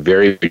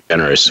very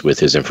generous with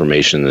his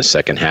information in the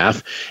second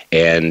half.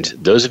 And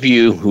those of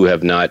you who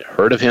have not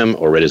heard of him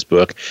or read his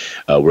book,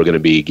 we're going to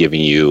be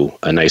giving you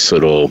a nice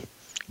little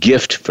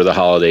gift for the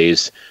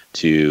holidays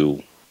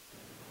to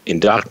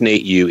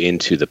indoctrinate you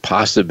into the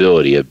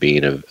possibility of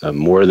being a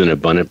more than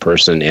abundant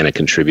person and a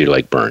contributor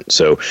like Bernt.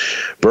 So,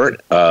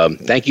 Bernt,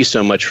 thank you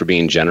so much for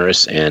being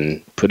generous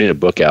and putting a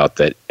book out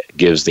that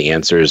gives the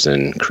answers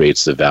and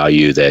creates the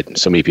value that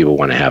so many people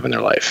want to have in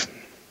their life.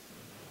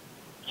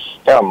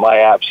 Yeah, my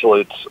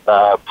absolute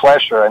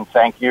pleasure, and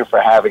thank you for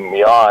having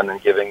me on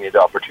and giving me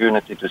the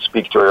opportunity to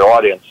speak to your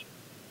audience.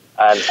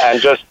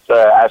 And just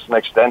as an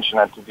extension,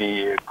 and to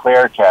be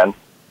clear, Ken,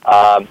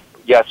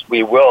 yes,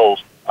 we will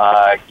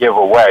give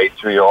away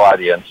to your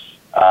audience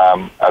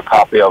a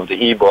copy of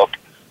the ebook.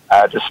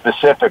 The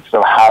specifics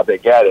of how they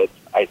get it,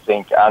 I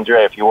think,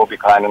 Andre, if you will be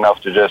kind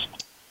enough to just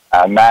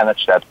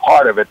manage that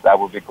part of it, that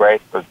would be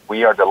great. But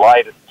we are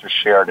delighted to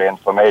share the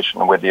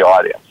information with the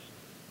audience.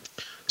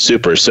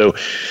 Super. So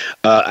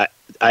I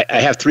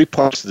have three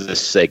parts to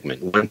this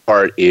segment. One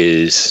part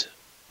is,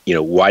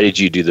 why did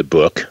you do the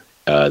book?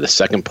 The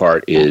second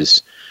part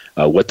is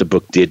what the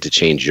book did to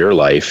change your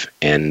life.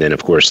 And then,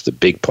 of course, the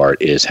big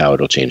part is how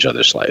it'll change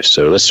others' lives.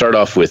 So let's start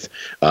off with,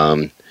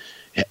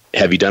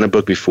 have you done a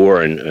book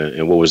before,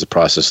 and what was the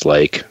process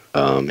like,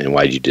 and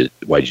why did you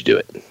do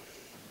it?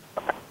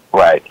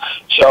 Right.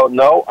 So,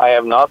 no, I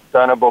have not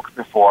done a book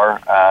before.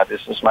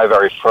 This is my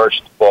very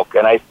first book.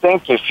 And I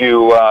think if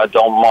you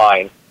don't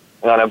mind,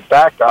 I'm going to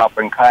back up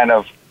and kind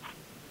of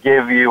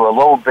give you a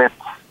little bit,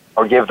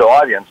 or give the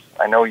audience,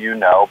 I know you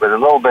know, but a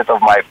little bit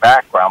of my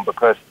background,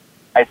 because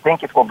I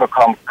think it will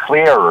become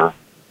clearer,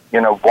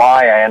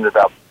 why I ended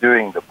up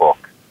doing the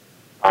book.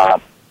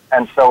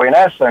 And so in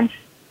essence,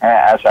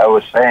 as I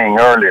was saying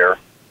earlier,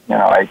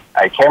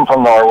 I came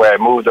from Norway, I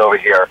moved over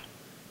here,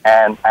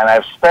 and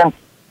I've spent,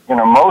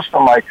 most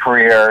of my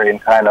career in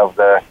kind of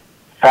the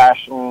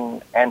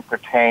fashion,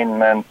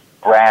 entertainment,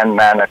 brand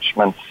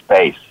management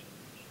space.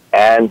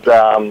 And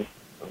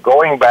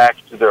going back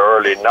to the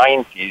early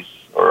 90s,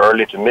 or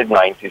early to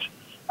mid-90s,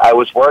 I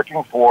was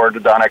working for the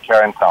Donna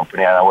Karan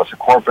Company, and I was a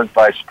corporate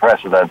vice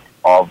president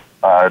of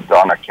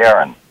Donna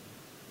Karan.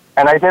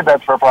 And I did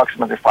that for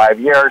approximately 5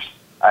 years.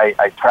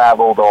 I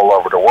traveled all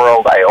over the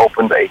world. I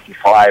opened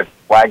 85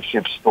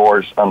 flagship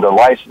stores under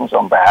license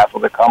on behalf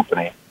of the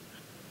company.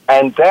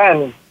 And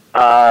then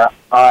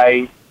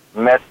I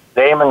met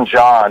Damon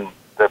John,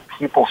 the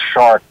People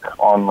Shark,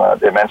 on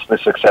the immensely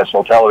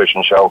successful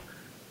television show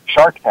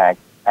Shark Tank.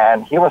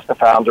 And he was the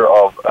founder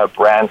of a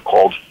brand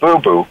called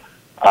FUBU,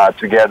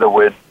 together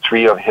with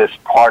three of his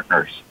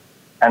partners.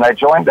 And I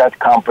joined that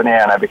company,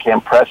 and I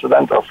became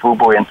president of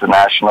FUBU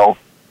International.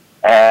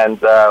 And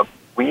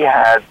we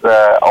had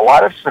a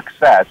lot of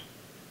success.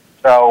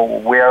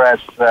 So whereas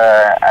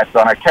at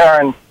Donna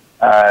Karan,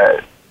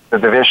 the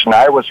division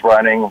I was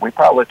running, we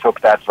probably took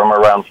that from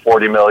around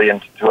 40 million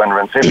to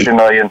 250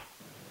 million.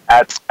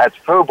 At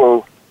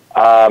FUBU,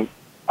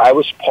 I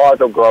was part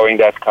of growing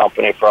that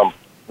company from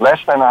less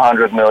than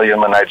 100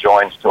 million when I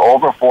joined to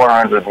over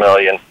 400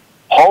 million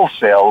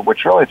wholesale,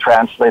 which really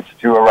translates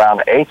to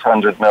around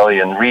 800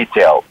 million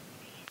retail.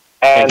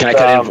 And can I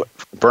cut in,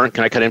 Bernd?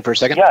 Can I cut in for a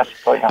second? Yes.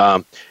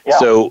 Yeah.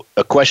 So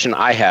a question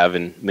I have,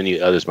 and many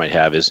others might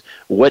have, is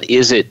what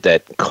is it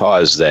that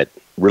caused that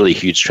really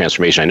huge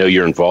transformation? I know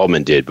your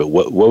involvement did, but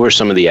what were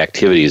some of the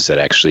activities that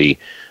actually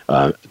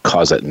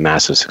caused that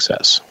massive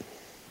success?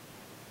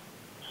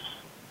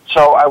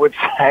 So I would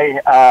say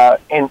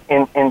in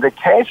the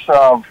case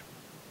of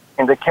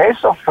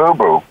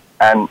FUBU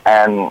and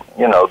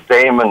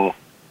Damon,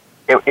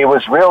 it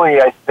was really,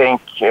 I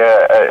think,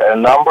 a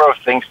number of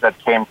things that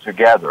came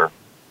together.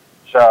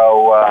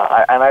 So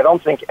and I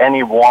don't think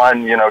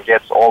anyone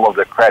gets all of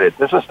the credit.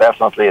 This is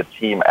definitely a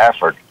team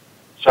effort.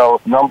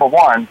 So number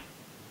one,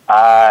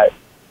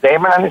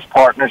 Damon and his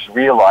partners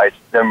realized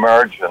the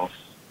emergence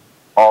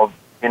of,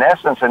 in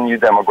essence, a new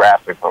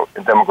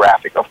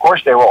demographic. Of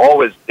course, they were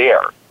always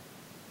there.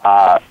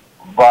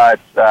 But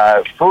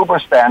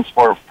FUBU stands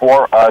for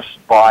us,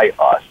 by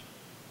us.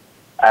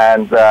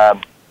 And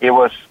it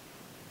was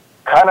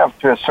kind of,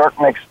 to a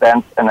certain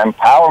extent, an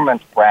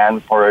empowerment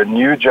brand for a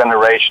new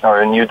generation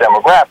or a new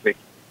demographic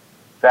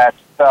that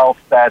felt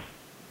that,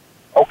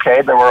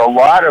 okay, there were a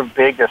lot of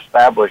big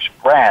established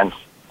brands,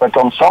 but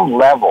on some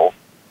level,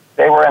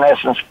 they were in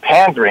essence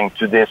pandering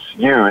to this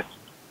youth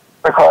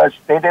because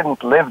they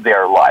didn't live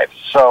their lives.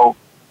 So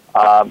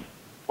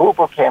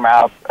FUBU came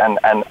out and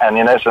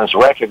in essence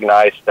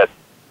recognized that,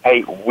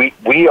 hey,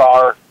 we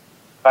are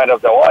kind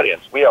of the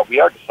audience. We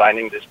are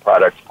designing this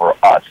product for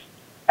us.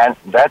 And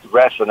that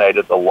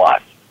resonated a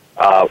lot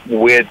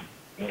with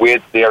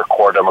their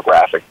core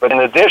demographic. But in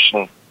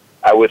addition,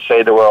 I would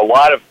say there were a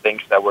lot of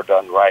things that were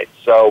done right.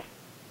 So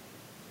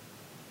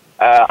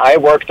I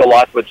worked a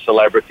lot with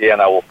celebrity,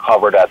 and I will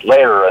cover that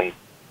later. And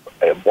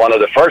one of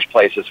the first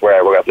places where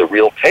I got the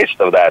real taste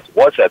of that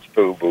was at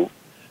FUBU,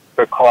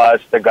 because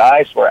the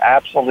guys were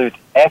absolute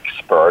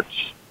experts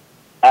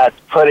at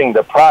putting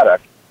the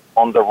product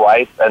on the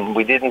right, and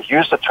we didn't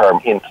use the term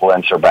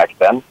influencer back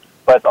then,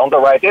 but on the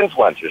right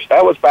influencers.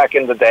 That was back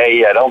in the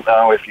day. I don't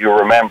know if you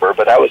remember,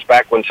 but that was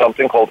back when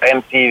something called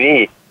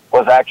MTV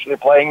was actually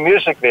playing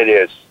music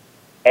videos.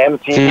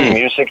 MTV,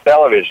 music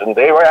television.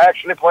 They were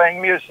actually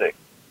playing music.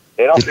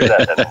 They don't do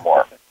that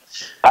anymore.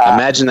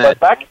 Imagine that.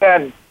 But back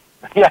then,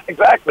 yeah,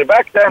 exactly.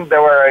 Back then,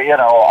 there were,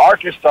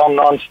 artists on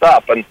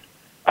nonstop. And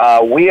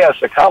we as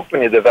a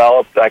company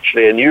developed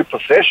actually a new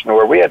position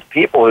where we had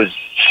people whose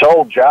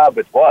sole job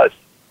it was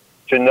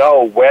to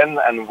know when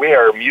and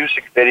where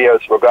music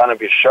videos were going to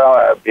be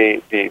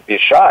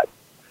shot.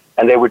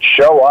 And they would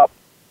show up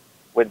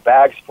with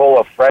bags full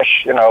of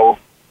fresh,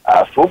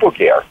 FUBU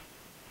gear.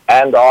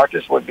 And the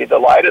artists would be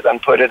delighted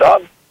and put it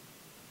on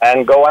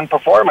and go and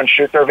perform and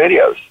shoot their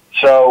videos.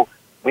 So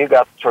we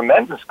got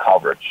tremendous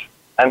coverage.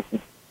 And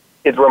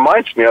it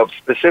reminds me of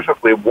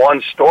specifically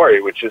one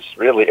story, which is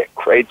really a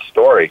great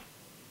story,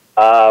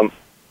 of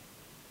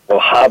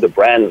how the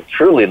brand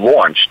truly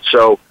launched.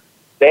 So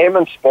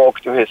Damon spoke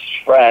to his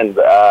friend,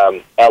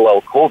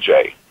 LL Cool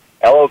J.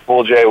 LL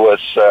Cool J was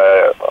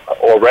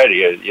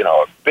already a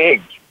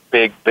big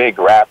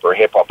rapper,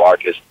 hip-hop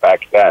artist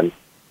back then.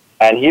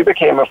 And he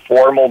became a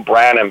formal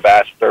brand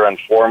ambassador and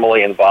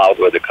formally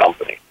involved with the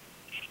company.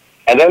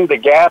 And then the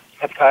Gap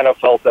had kind of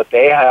felt that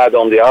they had,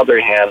 on the other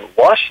hand,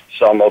 lost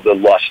some of the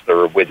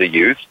luster with the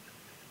youth.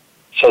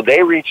 So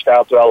they reached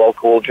out to LL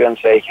Cool J and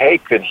say, hey,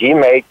 could he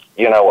make,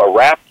 a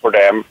rap for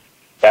them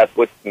that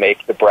would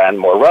make the brand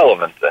more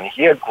relevant? And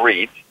he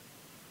agreed,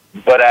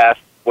 but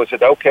asked, was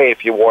it okay if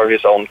he wore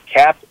his own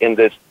cap in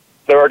this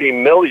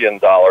 $30 million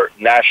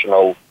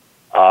national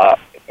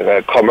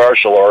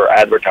commercial or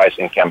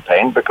advertising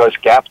campaign, because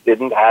Gap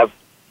didn't have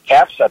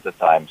caps at the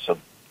time. So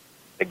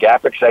the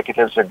Gap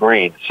executives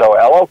agreed. So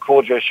LL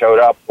Cool J showed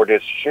up for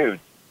this shoot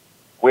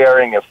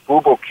wearing a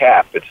FUBU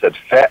cap. It said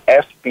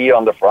FB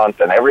on the front,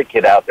 and every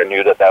kid out there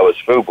knew that was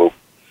FUBU.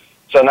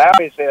 So now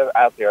he's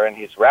out there, and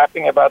he's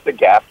rapping about the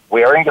Gap,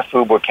 wearing the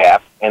FUBU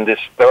cap in this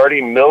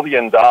 $30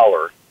 million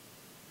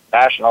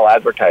national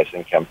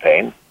advertising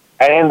campaign.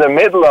 And in the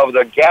middle of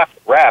the Gap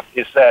rap,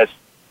 he says,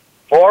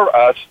 for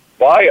us,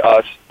 by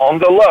us, on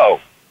the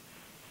low.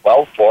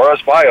 Well, for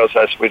us, by us,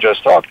 as we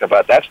just talked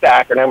about, that's the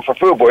acronym for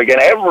FUBU. Again,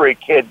 every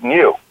kid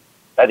knew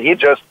that he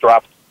just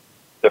dropped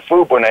the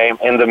FUBU name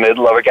in the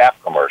middle of a Gap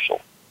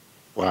commercial.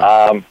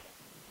 Wow.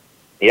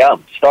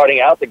 Starting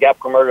out the Gap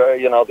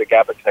commercial, the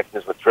Gap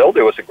executives were thrilled.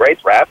 It was a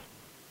great rap.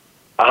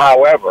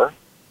 However,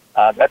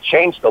 that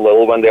changed a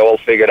little when they all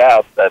figured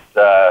out that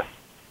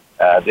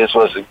this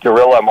was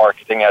guerrilla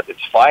marketing at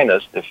its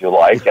finest, if you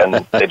like, and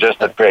they just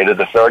had created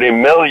a $30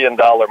 million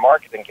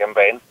marketing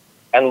campaign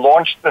and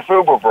launched the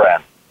FUBU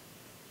brand.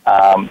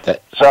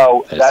 That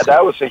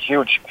was a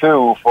huge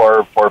coup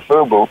for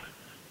FUBU.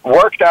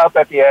 Worked out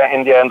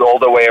in the end all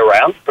the way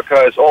around,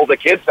 because all the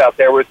kids out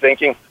there were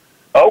thinking,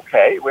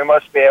 okay, we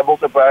must be able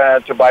to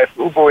buy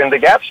FUBU in the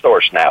Gap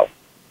stores now.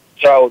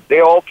 So they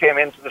all came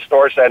into the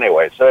stores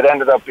anyway. So it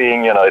ended up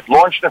being, it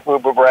launched the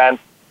FUBU brand,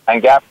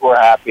 and Gap were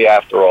happy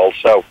after all.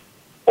 So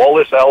all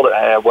is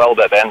well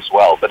that ends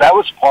well. But that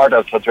was part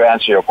of, to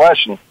answer your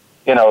question,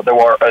 there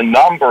were a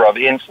number of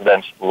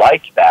incidents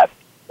like that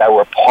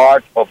were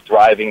part of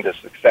driving the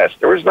success.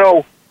 There was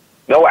no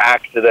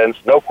accidents,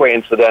 no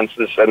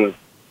coincidences, and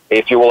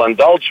if you will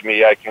indulge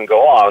me, I can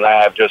go on.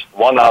 I have just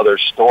one other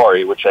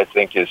story, which I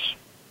think is,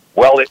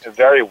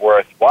 very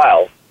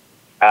worthwhile.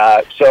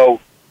 So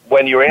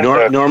when you're in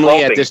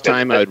normally at this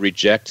time, I would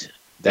reject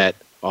that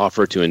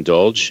offer to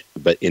indulge,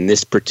 but in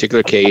this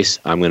particular case,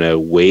 I'm going to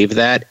waive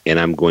that, and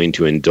I'm going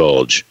to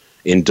indulge.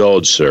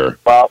 Indulge, sir.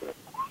 Well,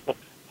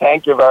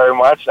 thank you very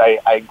much.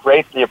 I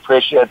greatly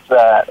appreciate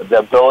the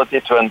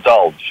ability to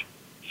indulge.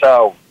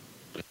 So,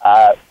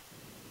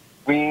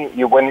 when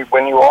you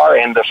are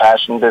in the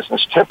fashion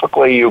business,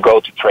 typically you go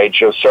to trade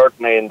shows.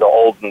 Certainly in the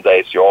olden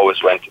days, you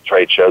always went to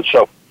trade shows.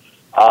 So,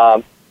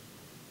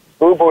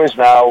 FUBU is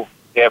now,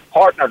 they have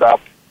partnered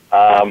up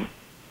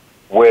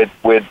with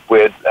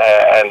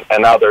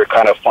another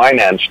kind of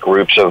finance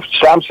group. So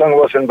Samsung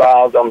was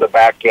involved on the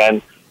back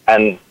end,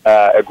 and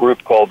a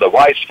group called the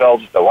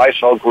Weisfelds. The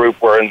Weisfeld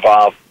group were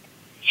involved.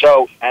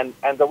 So and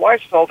the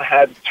Weisfeld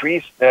had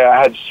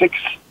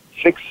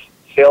six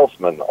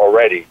salesmen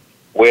already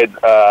with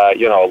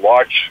a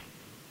large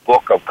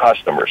book of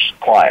customers,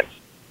 clients.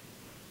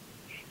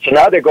 So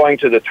now they're going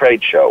to the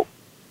trade show,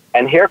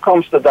 and here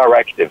comes the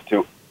directive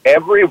to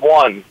every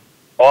one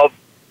of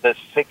the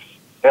 6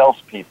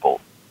 salespeople.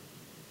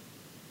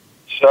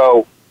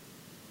 So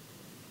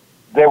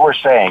they were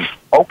saying,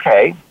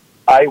 okay,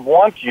 I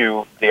want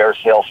you, dear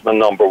salesman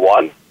number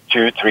 1,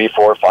 2, 3,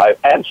 4, 5,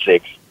 and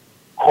 6,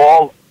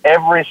 call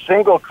every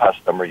single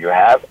customer you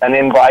have and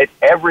invite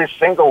every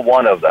single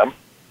one of them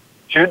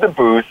to the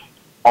booth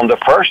on the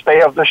first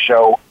day of the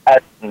show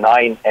at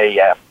 9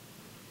 a.m.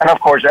 And of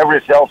course,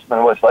 every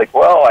salesman was like,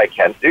 well, I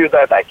can't do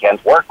that. I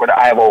can't work with it.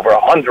 I have over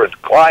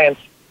 100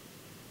 clients.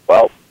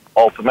 Well,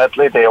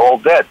 ultimately, they all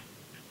did.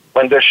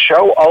 When the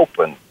show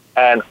opened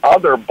and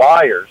other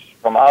buyers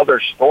from other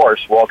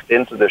stores walked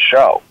into the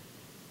show,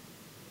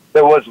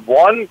 there was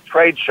one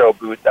trade show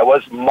booth that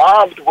was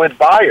mobbed with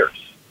buyers.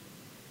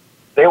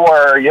 They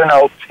were,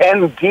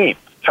 10 deep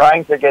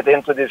trying to get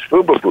into this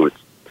FUBU booth.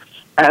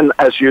 And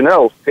as you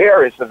know,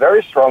 fear is a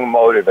very strong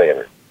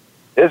motivator.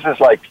 This is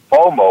like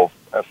FOMO,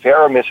 a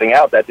fear of missing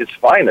out at its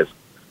finest.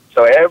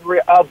 So every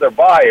other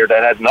buyer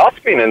that had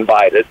not been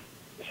invited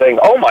is saying,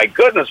 oh my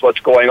goodness, what's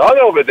going on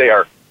over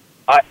there?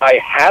 I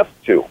have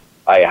to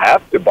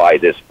buy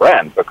this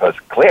brand because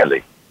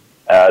clearly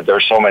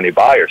there's so many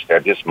buyers there.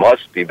 This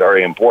must be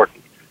very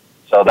important.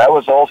 So that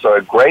was also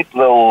a great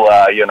little,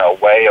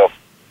 way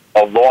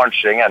of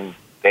launching, and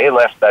they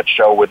left that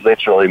show with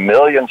literally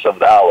millions of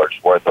dollars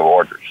worth of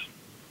orders.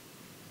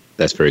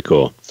 That's very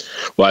cool.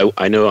 Well,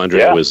 I know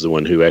Andrea was the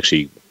one who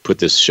actually put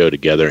this show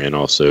together and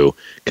also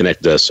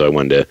connected us, so I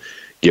wanted to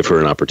give her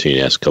an opportunity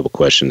to ask a couple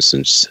questions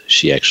since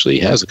she actually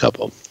has a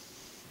couple.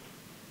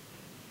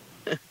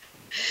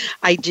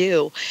 I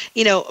do.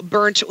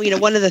 Bernd,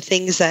 one of the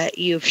things that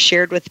you've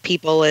shared with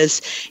people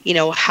is,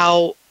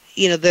 how,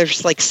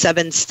 there's like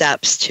 7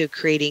 steps to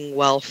creating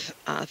wealth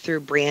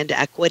through brand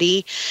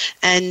equity.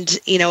 And,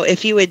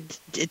 if you would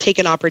take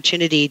an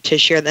opportunity to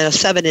share that,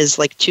 7 is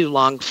like too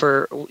long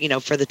for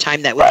the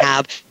time that we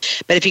have.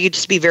 But if you could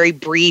just be very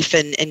brief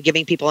and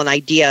giving people an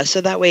idea,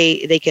 so that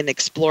way they can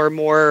explore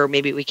more, or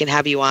maybe we can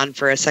have you on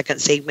for a second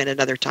segment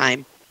another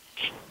time.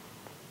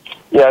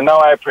 Yeah, no,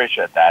 I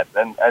appreciate that.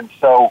 And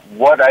so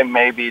what I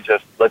maybe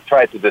let's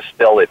try to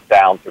distill it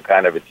down to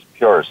kind of its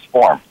purest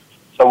form.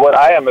 So what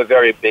I am a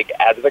very big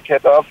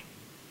advocate of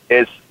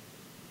is,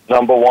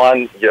 number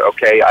one,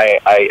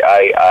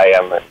 I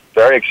am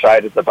very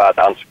excited about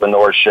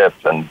entrepreneurship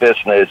and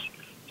business.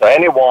 So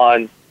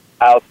anyone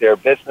out there,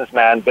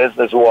 businessman,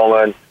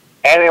 businesswoman,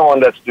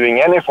 anyone that's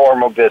doing any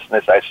form of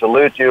business, I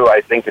salute you.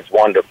 I think it's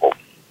wonderful.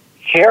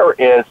 Here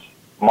is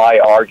my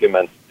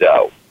argument,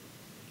 though.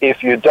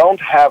 If you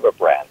don't have a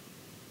brand,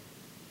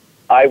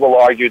 I will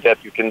argue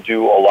that you can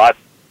do a lot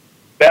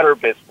better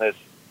business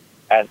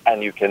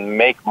and you can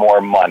make more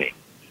money.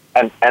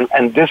 And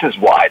this is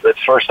why.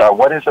 Let's first start.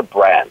 What is a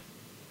brand?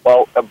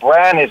 Well, a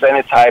brand is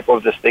any type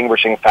of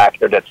distinguishing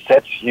factor that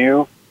sets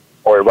you,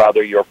 or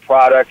rather your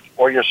product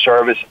or your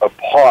service,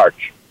 apart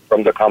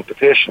from the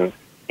competition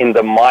in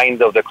the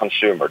mind of the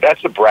consumer.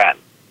 That's a brand.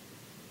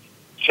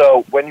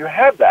 So when you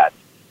have that,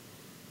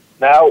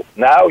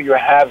 now you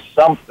have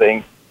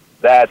something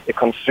that the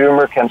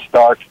consumer can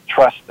start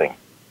trusting.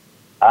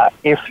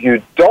 If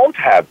you don't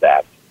have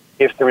that,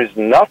 if there is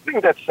nothing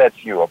that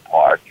sets you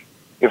apart,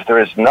 if there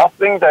is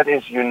nothing that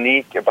is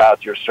unique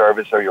about your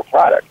service or your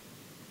product,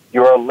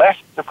 you are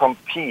left to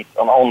compete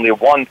on only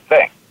one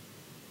thing,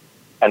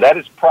 and that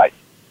is price.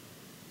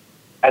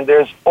 And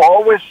there's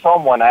always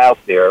someone out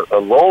there a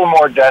little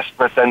more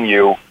desperate than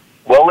you,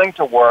 willing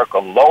to work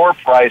on lower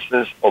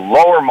prices or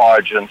lower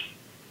margins.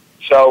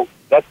 So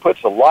that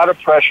puts a lot of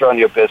pressure on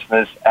your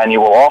business, and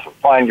you will often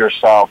find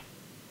yourself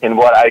in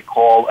what I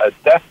call a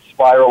death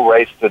spiral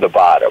race to the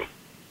bottom.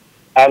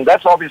 And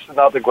that's obviously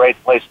not a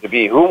great place to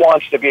be. Who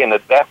wants to be in a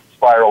death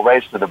spiral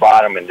race to the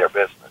bottom in their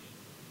business?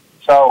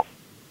 So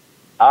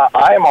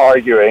I'm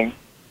arguing,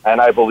 and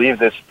I believe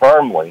this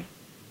firmly,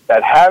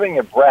 that having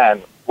a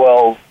brand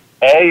will,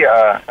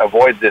 A,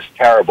 avoid this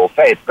terrible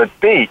fate, but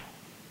B,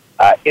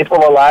 it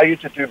will allow you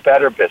to do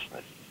better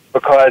business.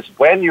 Because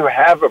when you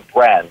have a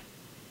brand,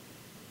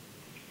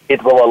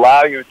 it will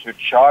allow you to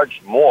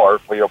charge more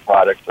for your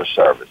products or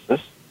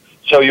services.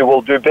 So you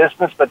will do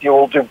business, but you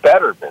will do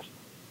better business.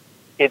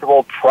 It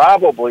will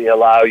probably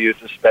allow you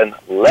to spend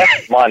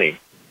less money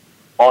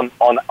on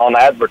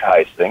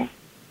advertising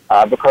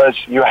because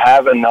you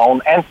have a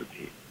known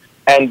entity.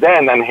 And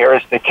here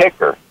is the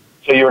kicker.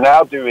 So you're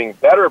now doing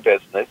better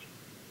business,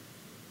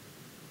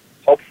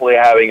 hopefully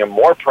having a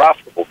more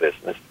profitable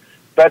business,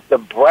 but the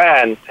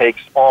brand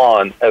takes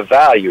on a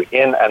value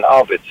in and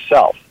of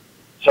itself.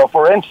 So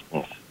for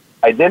instance,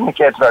 I didn't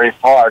get very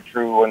far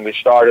through when we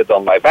started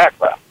on my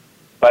background,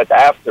 but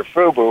after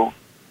FUBU,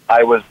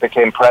 I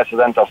became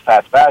president of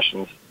Fat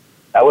Fashions.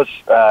 That was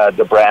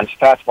the brands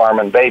Fat Farm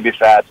and Baby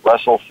Fat.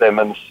 Russell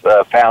Simmons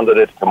founded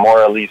it.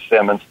 Tamora Lee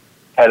Simmons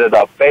headed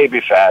up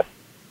Baby Fat.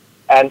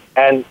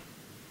 And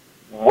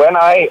when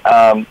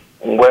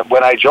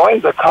I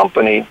joined the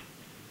company,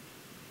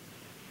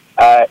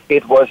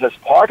 it was as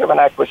part of an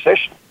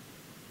acquisition,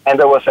 and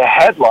there was a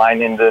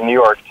headline in the New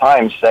York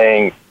Times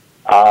saying,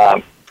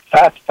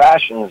 Fat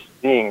Fashions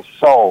being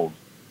sold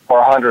for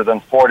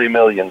 $140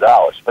 million.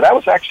 But that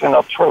was actually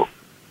not true.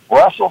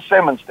 Russell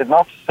Simmons did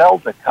not sell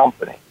the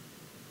company.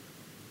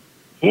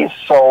 He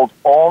sold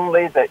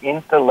only the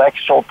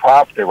intellectual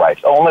property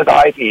rights, only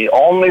the IP. He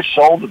only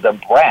sold the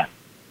brand.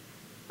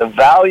 The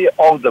value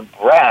of the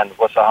brand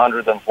was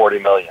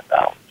 $140 million.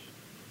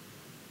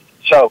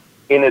 So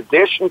in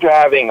addition to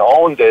having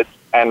owned it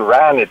and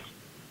ran it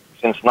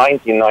since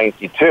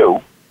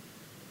 1992,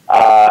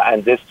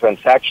 and this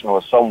transaction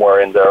was somewhere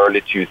in the early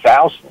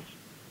 2000s,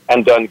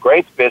 and done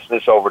great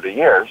business over the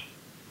years,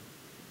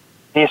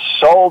 he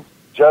sold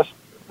just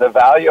the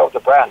value of the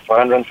brand for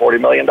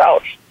 $140 million.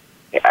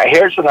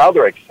 Here's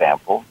another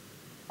example.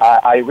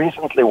 I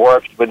recently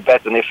worked with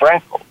Bethany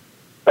Frankel.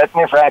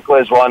 Bethany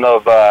Frankel is one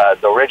of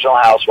the original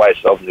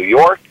housewives of New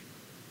York.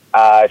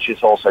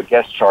 She's also a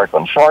guest shark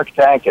on Shark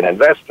Tank, an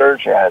investor.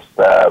 She has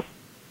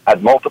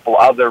had multiple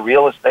other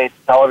real estate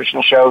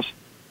television shows.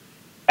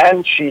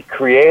 And she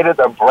created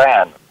a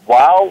brand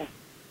while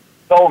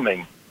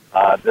filming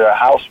the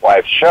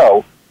Housewives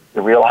show,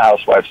 The Real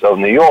Housewives of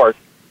New York.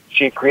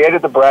 She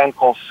created a brand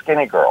called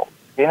Skinny Girl.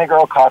 Skinny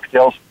Girl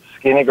Cocktails,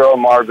 Skinny Girl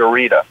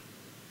Margarita.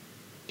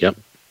 Yep.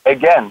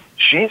 Again,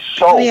 she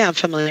sold... Oh, yeah, I'm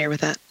familiar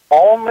with that.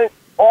 Only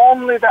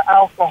only the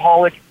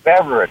alcoholic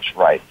beverage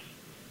rights.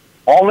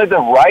 Only the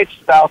rights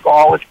to the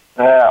alcoholic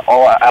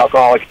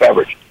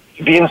beverage.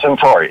 To be in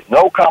Suntory.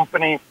 No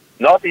company,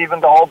 not even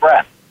the whole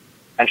brand.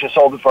 And she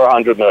sold it for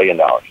 $100 million.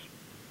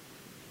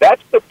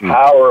 That's the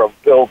power of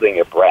building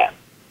a brand.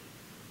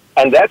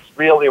 And that's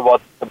really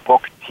what the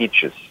book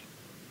teaches.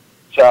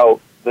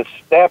 So the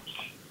steps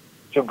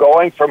to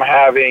going from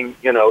having,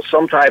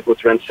 some type of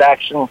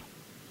transaction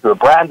to a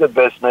branded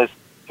business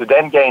to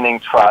then gaining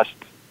trust.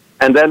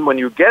 And then when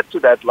you get to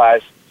that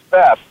last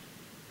step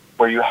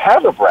where you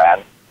have a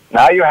brand,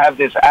 now you have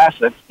this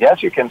asset.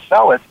 Yes, you can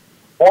sell it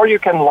or you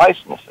can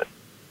license it.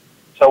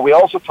 So we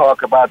also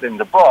talk about in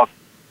the book,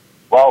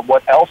 well,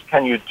 what else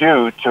can you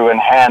do to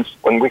enhance,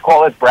 when we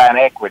call it brand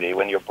equity,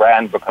 when your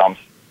brand becomes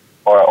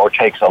or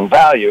takes on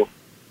value,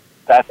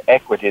 that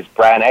equity is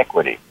brand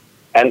equity.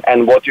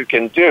 And what you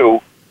can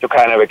do to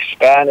kind of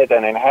expand it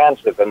and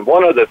enhance it. And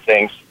one of the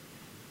things,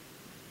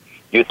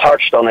 you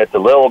touched on it a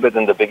little bit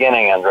in the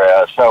beginning,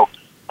 Andrea. So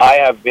I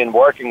have been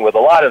working with a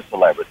lot of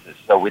celebrities.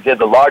 So we did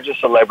the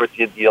largest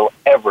celebrity deal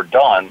ever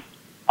done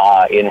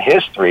in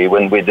history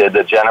when we did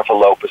the Jennifer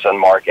Lopez and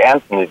Mark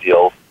Anthony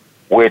deal,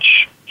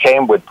 which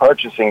came with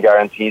purchasing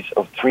guarantees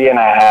of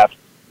 $3.5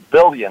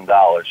 billion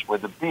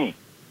with a B.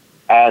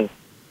 And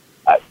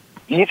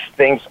these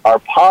things are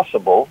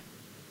possible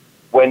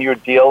when you're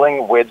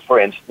dealing with, for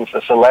instance,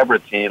 a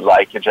celebrity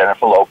like a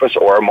Jennifer Lopez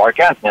or a Mark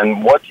Anthony.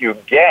 And what you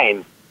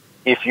gain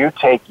if you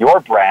take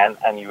your brand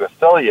and you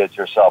affiliate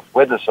yourself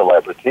with a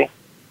celebrity,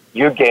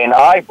 you gain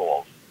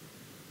eyeballs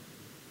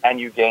and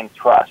you gain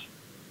trust.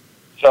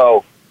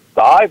 So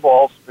the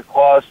eyeballs,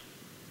 because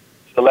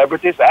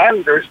celebrities,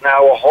 and there's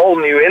now a whole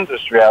new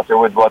industry out there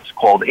with what's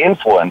called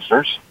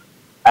influencers,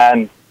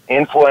 and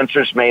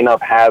influencers may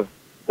not have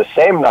the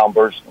same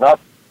numbers, not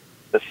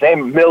the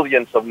same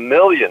millions of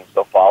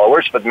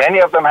followers, but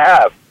many of them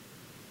have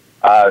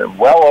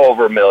well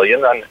over a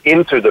million and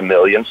into the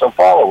millions of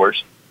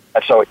followers.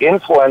 And so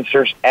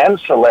influencers and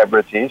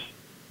celebrities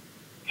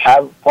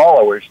have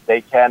followers.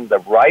 They can, the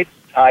right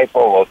type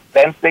of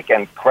authentic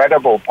and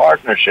credible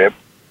partnership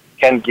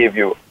can give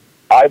you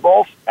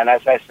eyeballs and,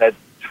 as I said,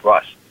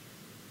 trust.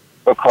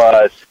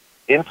 Because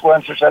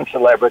influencers and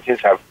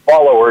celebrities have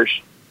followers,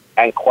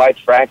 and quite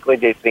frankly,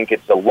 they think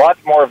it's a lot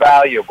more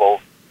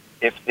valuable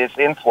if this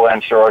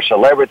influencer or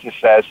celebrity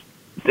says,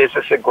 this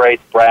is a great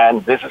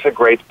brand, this is a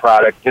great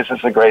product, this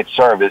is a great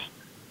service,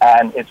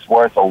 and it's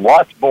worth a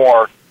lot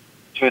more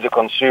to the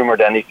consumer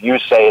than if you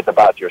say it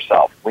about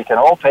yourself. We can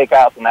all take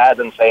out an ad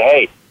and say,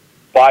 hey,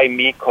 buy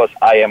me because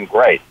I am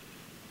great.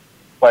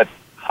 But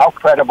how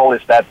credible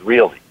is that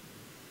really?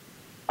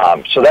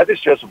 So that is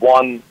just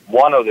one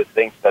of the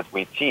things that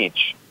we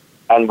teach,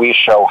 and we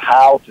show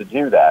how to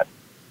do that.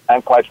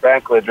 And quite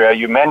frankly, Andrea,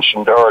 you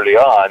mentioned early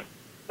on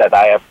that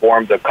I have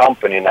formed a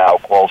company now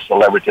called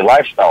Celebrity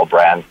Lifestyle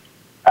Brands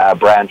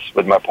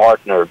with my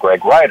partner,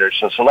 Greg Ryder.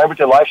 So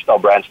Celebrity Lifestyle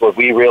Brands, what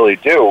we really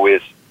do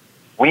is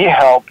we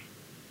help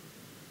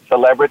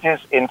celebrities,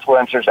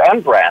 influencers,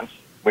 and brands.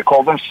 We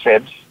call them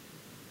SIBs.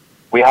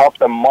 We help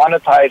them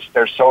monetize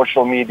their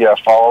social media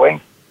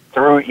following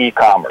through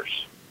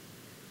e-commerce.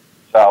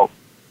 So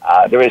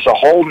there is a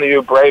whole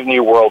new, brave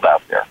new world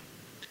out there.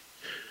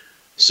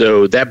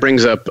 So that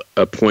brings up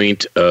a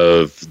point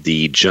of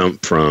the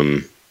jump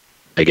from,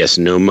 I guess,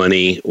 no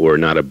money or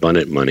not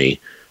abundant money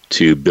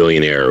to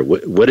billionaire.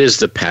 What is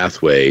the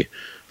pathway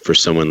for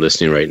someone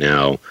listening right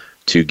now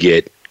to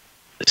get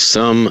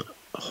some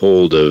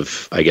hold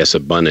of, I guess,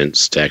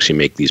 abundance to actually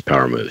make these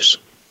power moves?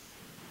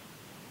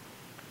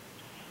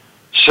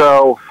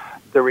 So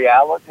the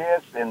reality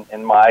is,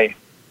 in my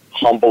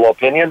humble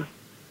opinion,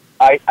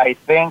 I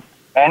think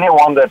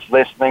anyone that's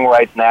listening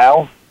right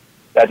now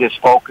that is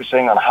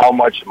focusing on how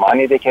much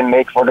money they can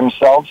make for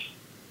themselves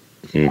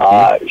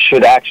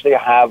should actually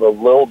have a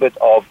little bit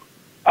of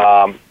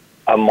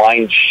a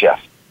mind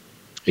shift.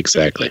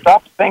 Exactly.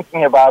 Stop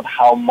thinking about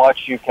how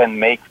much you can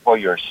make for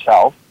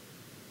yourself.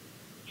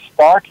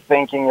 Start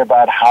thinking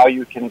about how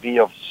you can be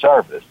of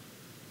service.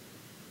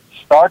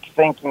 Start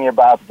thinking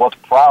about what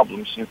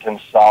problems you can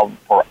solve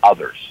for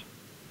others.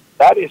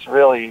 That is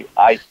really,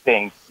 I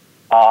think,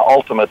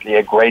 ultimately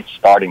a great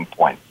starting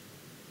point.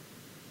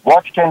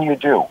 What can you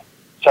do?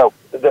 So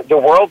the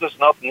world does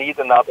not need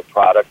another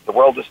product. The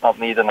world does not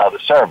need another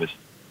service.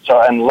 So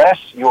unless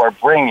you are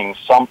bringing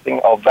something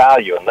of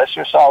value, unless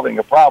you're solving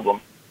a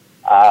problem,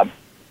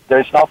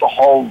 there's not a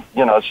whole,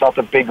 it's not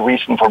a big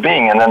reason for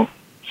being. And then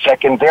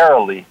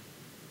secondarily,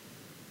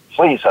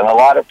 please, and a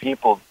lot of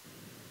people,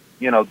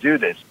 do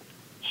this,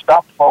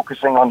 stop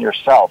focusing on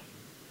yourself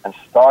and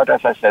start,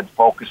 as I said,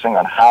 focusing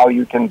on how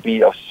you can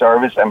be of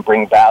service and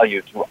bring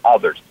value to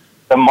others.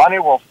 The money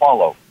will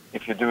follow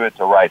if you do it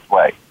the right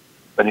way.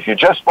 But if you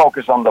just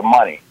focus on the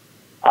money,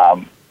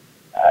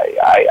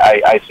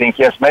 I think,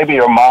 yes, maybe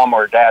your mom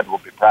or dad will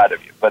be proud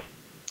of you, but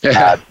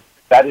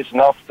that is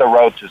not the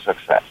road to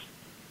success.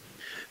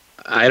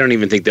 I don't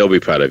even think they'll be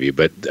proud of you,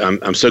 but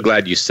I'm so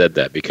glad you said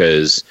that,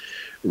 because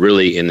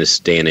really in this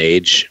day and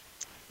age,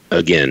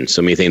 again,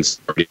 so many things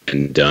have already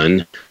been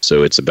done.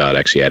 So it's about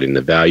actually adding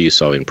the value,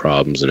 solving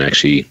problems, and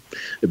actually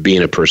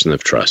being a person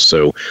of trust.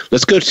 So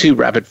let's go to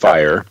rapid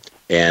fire.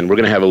 And we're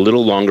going to have a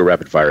little longer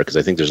rapid fire because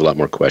I think there's a lot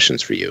more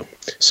questions for you.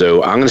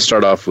 So I'm going to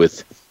start off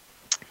with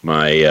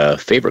my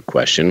favorite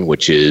question,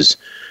 which is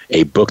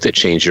a book that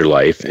changed your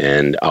life.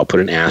 And I'll put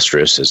an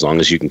asterisk. As long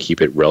as you can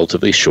keep it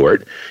relatively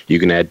short, you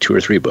can add 2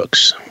 or 3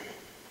 books.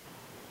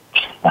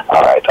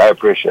 All right. I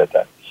appreciate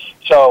that.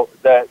 So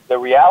the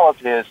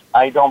reality is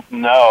I don't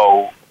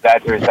know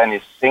that there's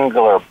any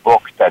singular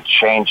book that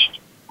changed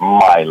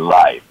my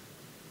life.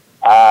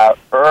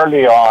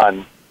 Early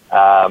on,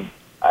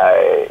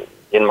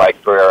 in my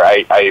career,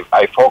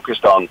 I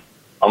focused on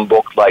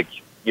books like,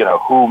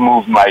 Who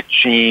Moved My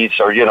Cheese,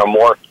 or,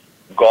 more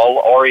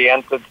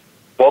goal-oriented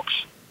books.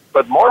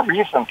 But more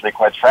recently,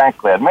 quite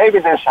frankly, and maybe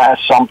this has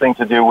something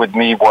to do with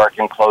me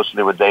working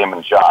closely with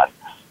Daymond John,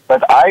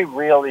 but I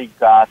really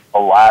got a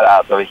lot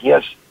out of it. He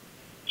has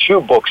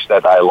 2 books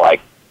that I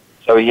liked.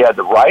 So he had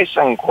Rise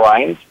and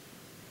Grind,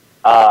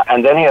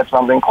 and then he had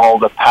something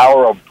called The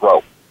Power of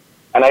Broke.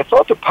 And I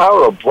thought The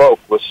Power of Broke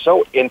was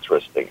so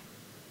interesting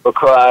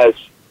because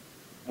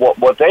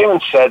what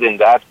Daymond said in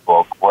that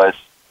book was,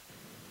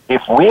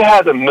 if we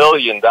had $1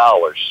 million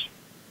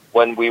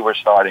when we were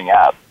starting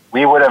out,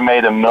 we would have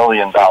made $1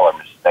 million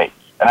mistake.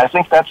 And I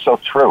think that's so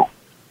true.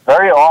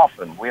 Very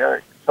often we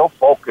are so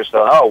focused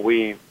on,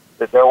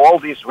 that there are all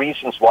these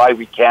reasons why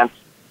we can't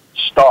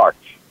start,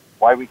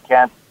 why we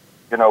can't,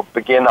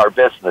 begin our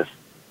business,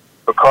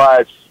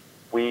 because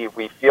we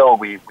feel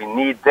we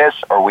need this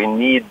or we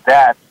need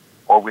that,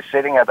 or we're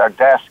sitting at our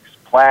desks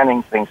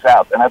planning things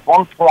out. And at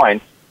one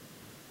point,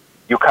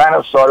 you kind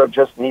of sort of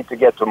just need to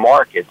get to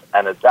market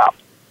and adapt.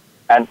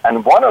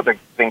 And one of the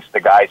things the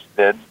guys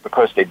did,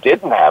 because they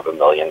didn't have $1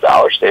 million,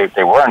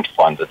 they weren't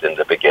funded in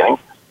the beginning,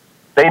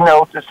 they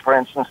noticed, for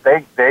instance,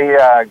 they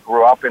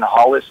grew up in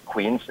Hollis,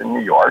 Queens in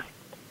New York,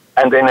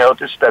 and they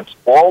noticed that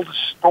all the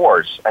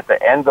stores at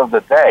the end of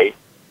the day,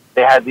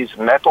 they had these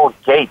metal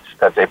gates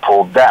that they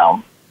pulled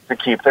down to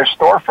keep their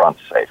storefront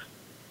safe.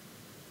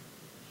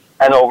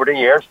 And over the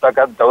years,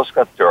 those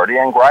got dirty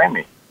and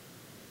grimy.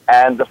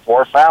 And the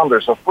 4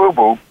 founders of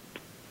FUBU,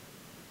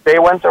 they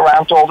went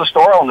around to all the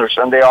store owners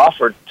and they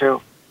offered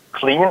to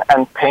clean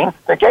and paint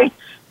the gates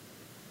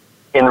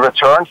in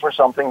return for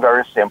something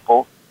very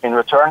simple, in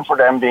return for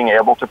them being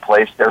able to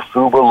place their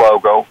FUBU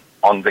logo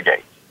on the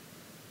gate.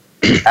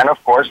 And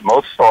of course,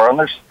 most store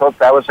owners thought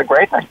that was a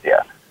great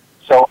idea.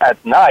 So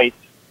at night,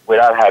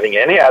 without having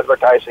any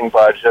advertising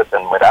budget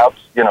and without,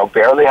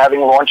 barely having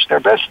launched their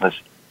business,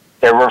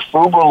 there were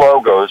FUBU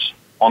logos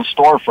on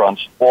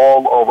storefronts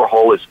all over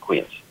Hollis,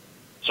 Queens.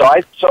 So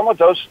some of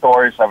those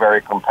stories are very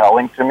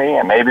compelling to me,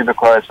 and maybe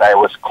because I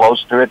was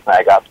close to it and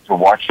I got to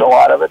watch a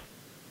lot of it.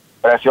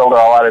 But I feel there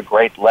are a lot of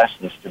great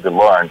lessons to be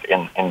learned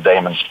in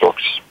Daymond's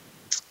books.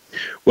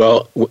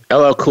 Well,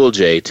 LL Cool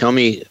J, tell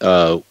me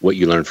what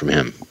you learned from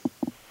him.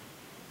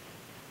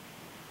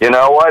 You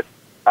know what?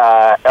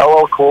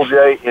 LL Cool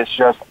J is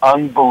just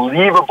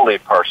unbelievably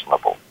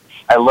personable.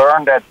 I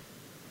learned that,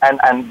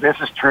 and this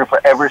is true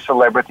for every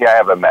celebrity I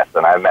ever met,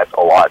 and I've met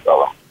a lot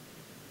of them.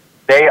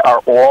 They are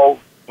all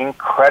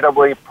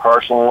incredibly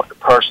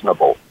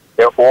personable.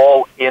 They're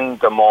all in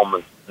the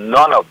moment.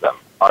 None of them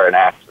are an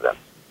accident.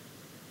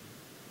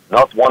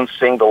 Not one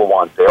single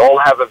one. They all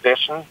have a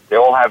vision, they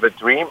all have a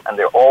dream, and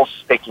they're all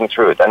sticking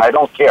through it. And I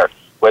don't care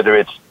whether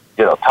it's,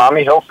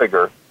 Tommy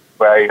Hilfiger,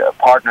 who I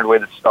partnered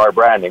with at Star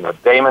Branding, or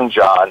Daymond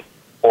John,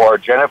 or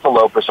Jennifer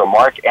Lopez, or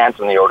Mark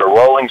Anthony, or the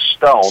Rolling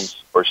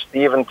Stones, or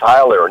Steven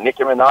Tyler, or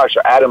Nicki Minaj,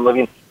 or Adam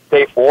Levine.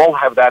 They all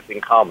have that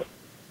in common.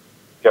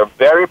 They're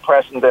very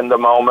present in the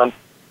moment.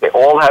 They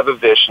all have a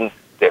vision.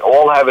 They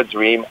all have a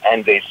dream,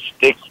 and they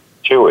stick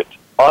to it,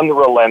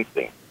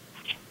 unrelenting.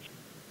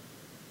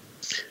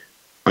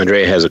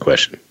 Andrea has a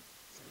question.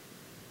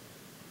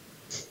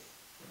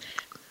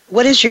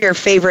 What is your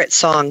favorite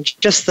song?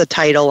 Just the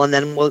title, and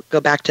then we'll go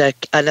back to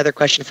another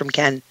question from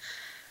Ken.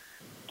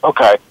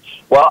 Okay.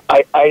 Well,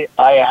 I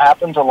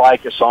happen to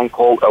like a song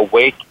called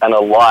Awake and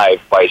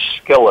Alive by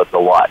Skillet a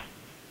lot.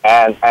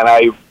 And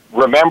I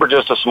remember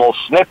just a small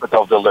snippet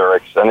of the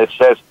lyrics, and it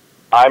says,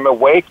 I'm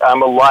awake,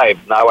 I'm alive.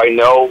 Now I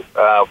know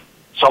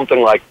something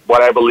like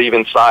what I believe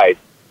inside.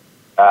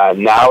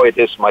 Now it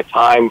is my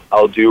time.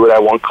 I'll do what I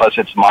want because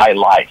it's my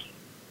life.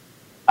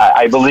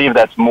 I believe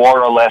that's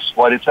more or less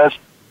what it says.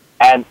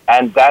 And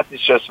that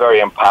is just very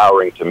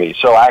empowering to me.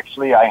 So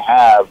actually I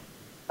have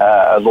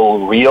a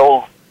little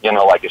reel,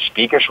 like a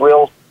speaker's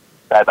reel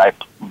that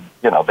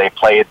they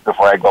play it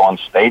before I go on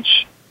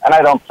stage. And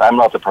I'm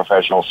not a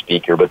professional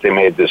speaker, but they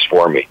made this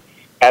for me.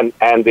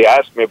 And they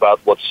asked me about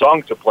what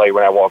song to play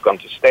when I walk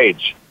onto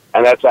stage.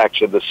 And that's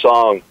actually the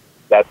song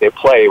that they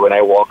play when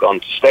I walk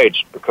onto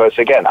stage. Because,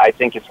 again, I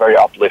think it's very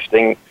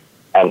uplifting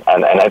and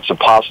it's a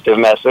positive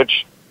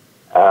message.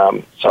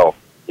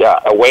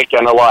 Awake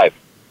and Alive.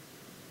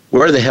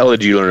 Where the hell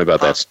did you learn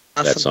about that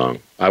song?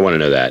 I want to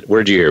know that.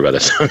 Where did you hear about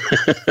that song?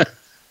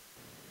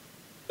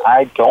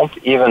 I don't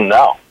even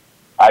know.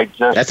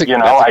 That's a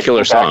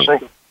killer song.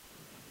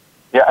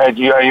 Yeah,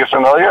 are you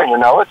familiar? You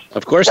know it?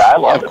 Of course. Yeah, I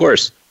love it. Of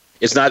course.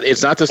 It's not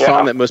the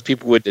song that most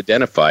people would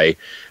identify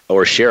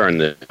or share on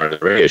the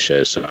radio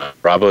show. So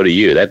bravo to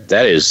you.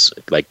 That is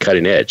like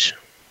cutting edge.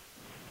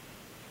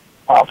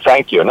 Oh,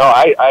 thank you. No,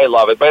 I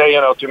love it. But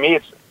to me,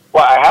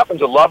 I happen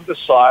to love the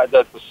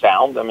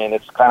sound. I mean,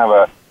 it's kind of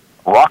a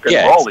rock and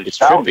roll-y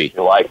sound, trippy. if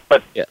you like.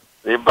 But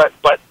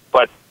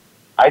but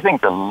I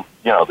think the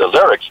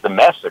lyrics, the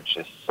message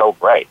is so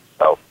great.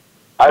 So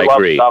I love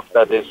agree. Stuff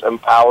that is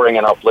empowering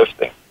and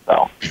uplifting.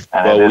 So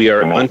we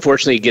are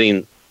unfortunately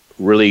getting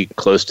really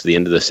close to the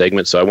end of the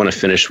segment, so I want to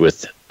finish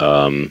with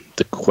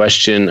the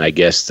question, I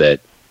guess, that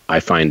I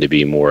find to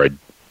be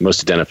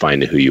most identifying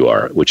to who you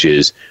are, which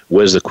is,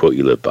 what is the quote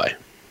you live by?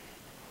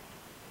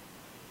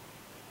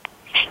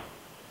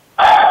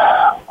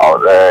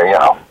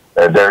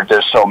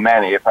 There's so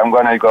many. If I'm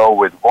going to go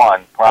with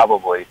one,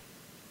 probably,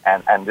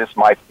 and this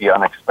might be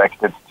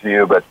unexpected to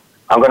you, but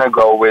I'm going to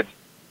go with,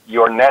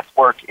 your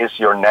network is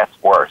your net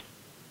worth.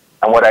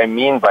 And what I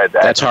mean by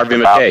that... That's Harvey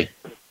McKay.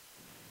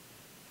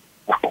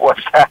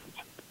 What's that?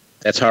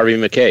 That's Harvey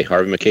McKay.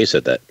 Harvey McKay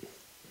said that.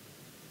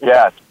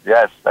 Yes,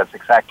 that's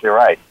exactly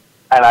right.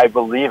 And I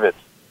believe it.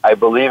 I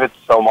believe it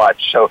so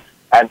much. So,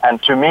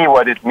 and to me,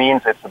 what it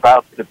means, it's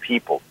about the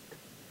people.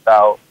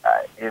 So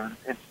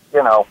it's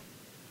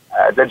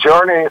the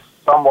journey is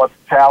somewhat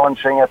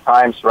challenging at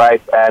times,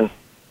 right? And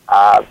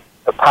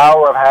the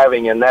power of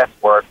having a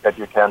network that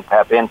you can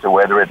tap into,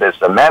 whether it is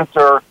a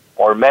mentor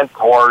or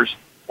mentors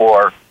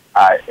or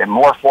a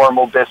more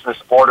formal business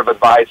board of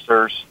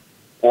advisors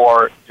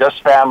or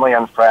just family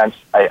and friends,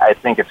 I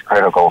think it's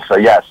critical. So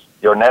yes,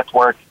 your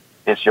network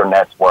is your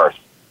net worth.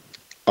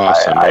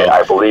 Awesome.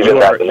 I believe in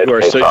that. You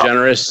are so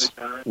generous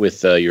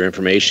with your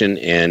information,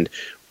 and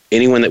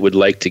anyone that would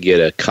like to get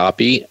a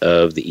copy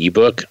of the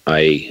ebook,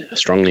 I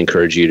strongly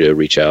encourage you to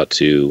reach out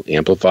to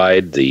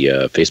Amplified.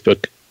 The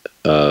Facebook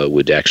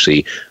would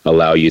actually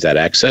allow you that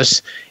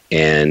access,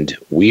 and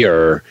we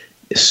are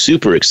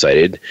super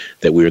excited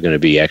that we're going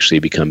to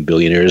become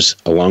billionaires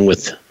along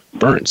with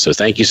Bernd. So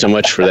thank you so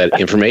much for that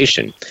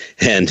information.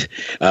 And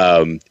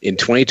in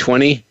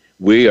 2020,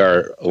 we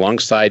are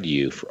alongside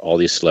you for all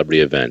these celebrity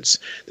events.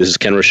 This is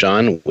Ken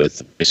Rochon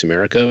with Voice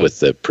America,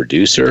 with the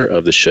producer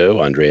of the show,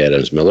 Andre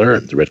Adams Miller,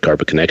 the Red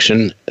Carpet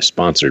Connection,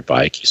 sponsored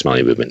by Keep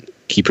Smiling Movement.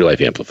 Keep your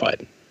life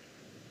amplified.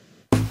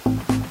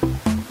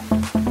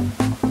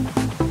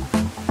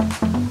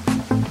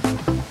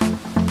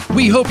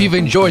 We hope you've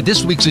enjoyed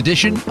this week's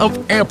edition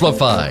of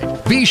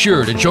Amplified. Be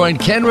sure to join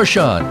Ken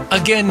Rochon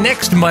again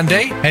next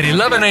Monday at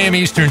 11 a.m.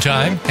 Eastern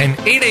Time and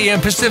 8 a.m.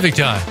 Pacific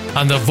Time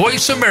on the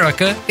Voice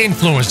America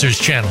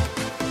Influencers Channel.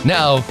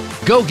 Now,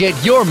 go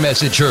get your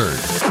message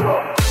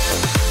heard.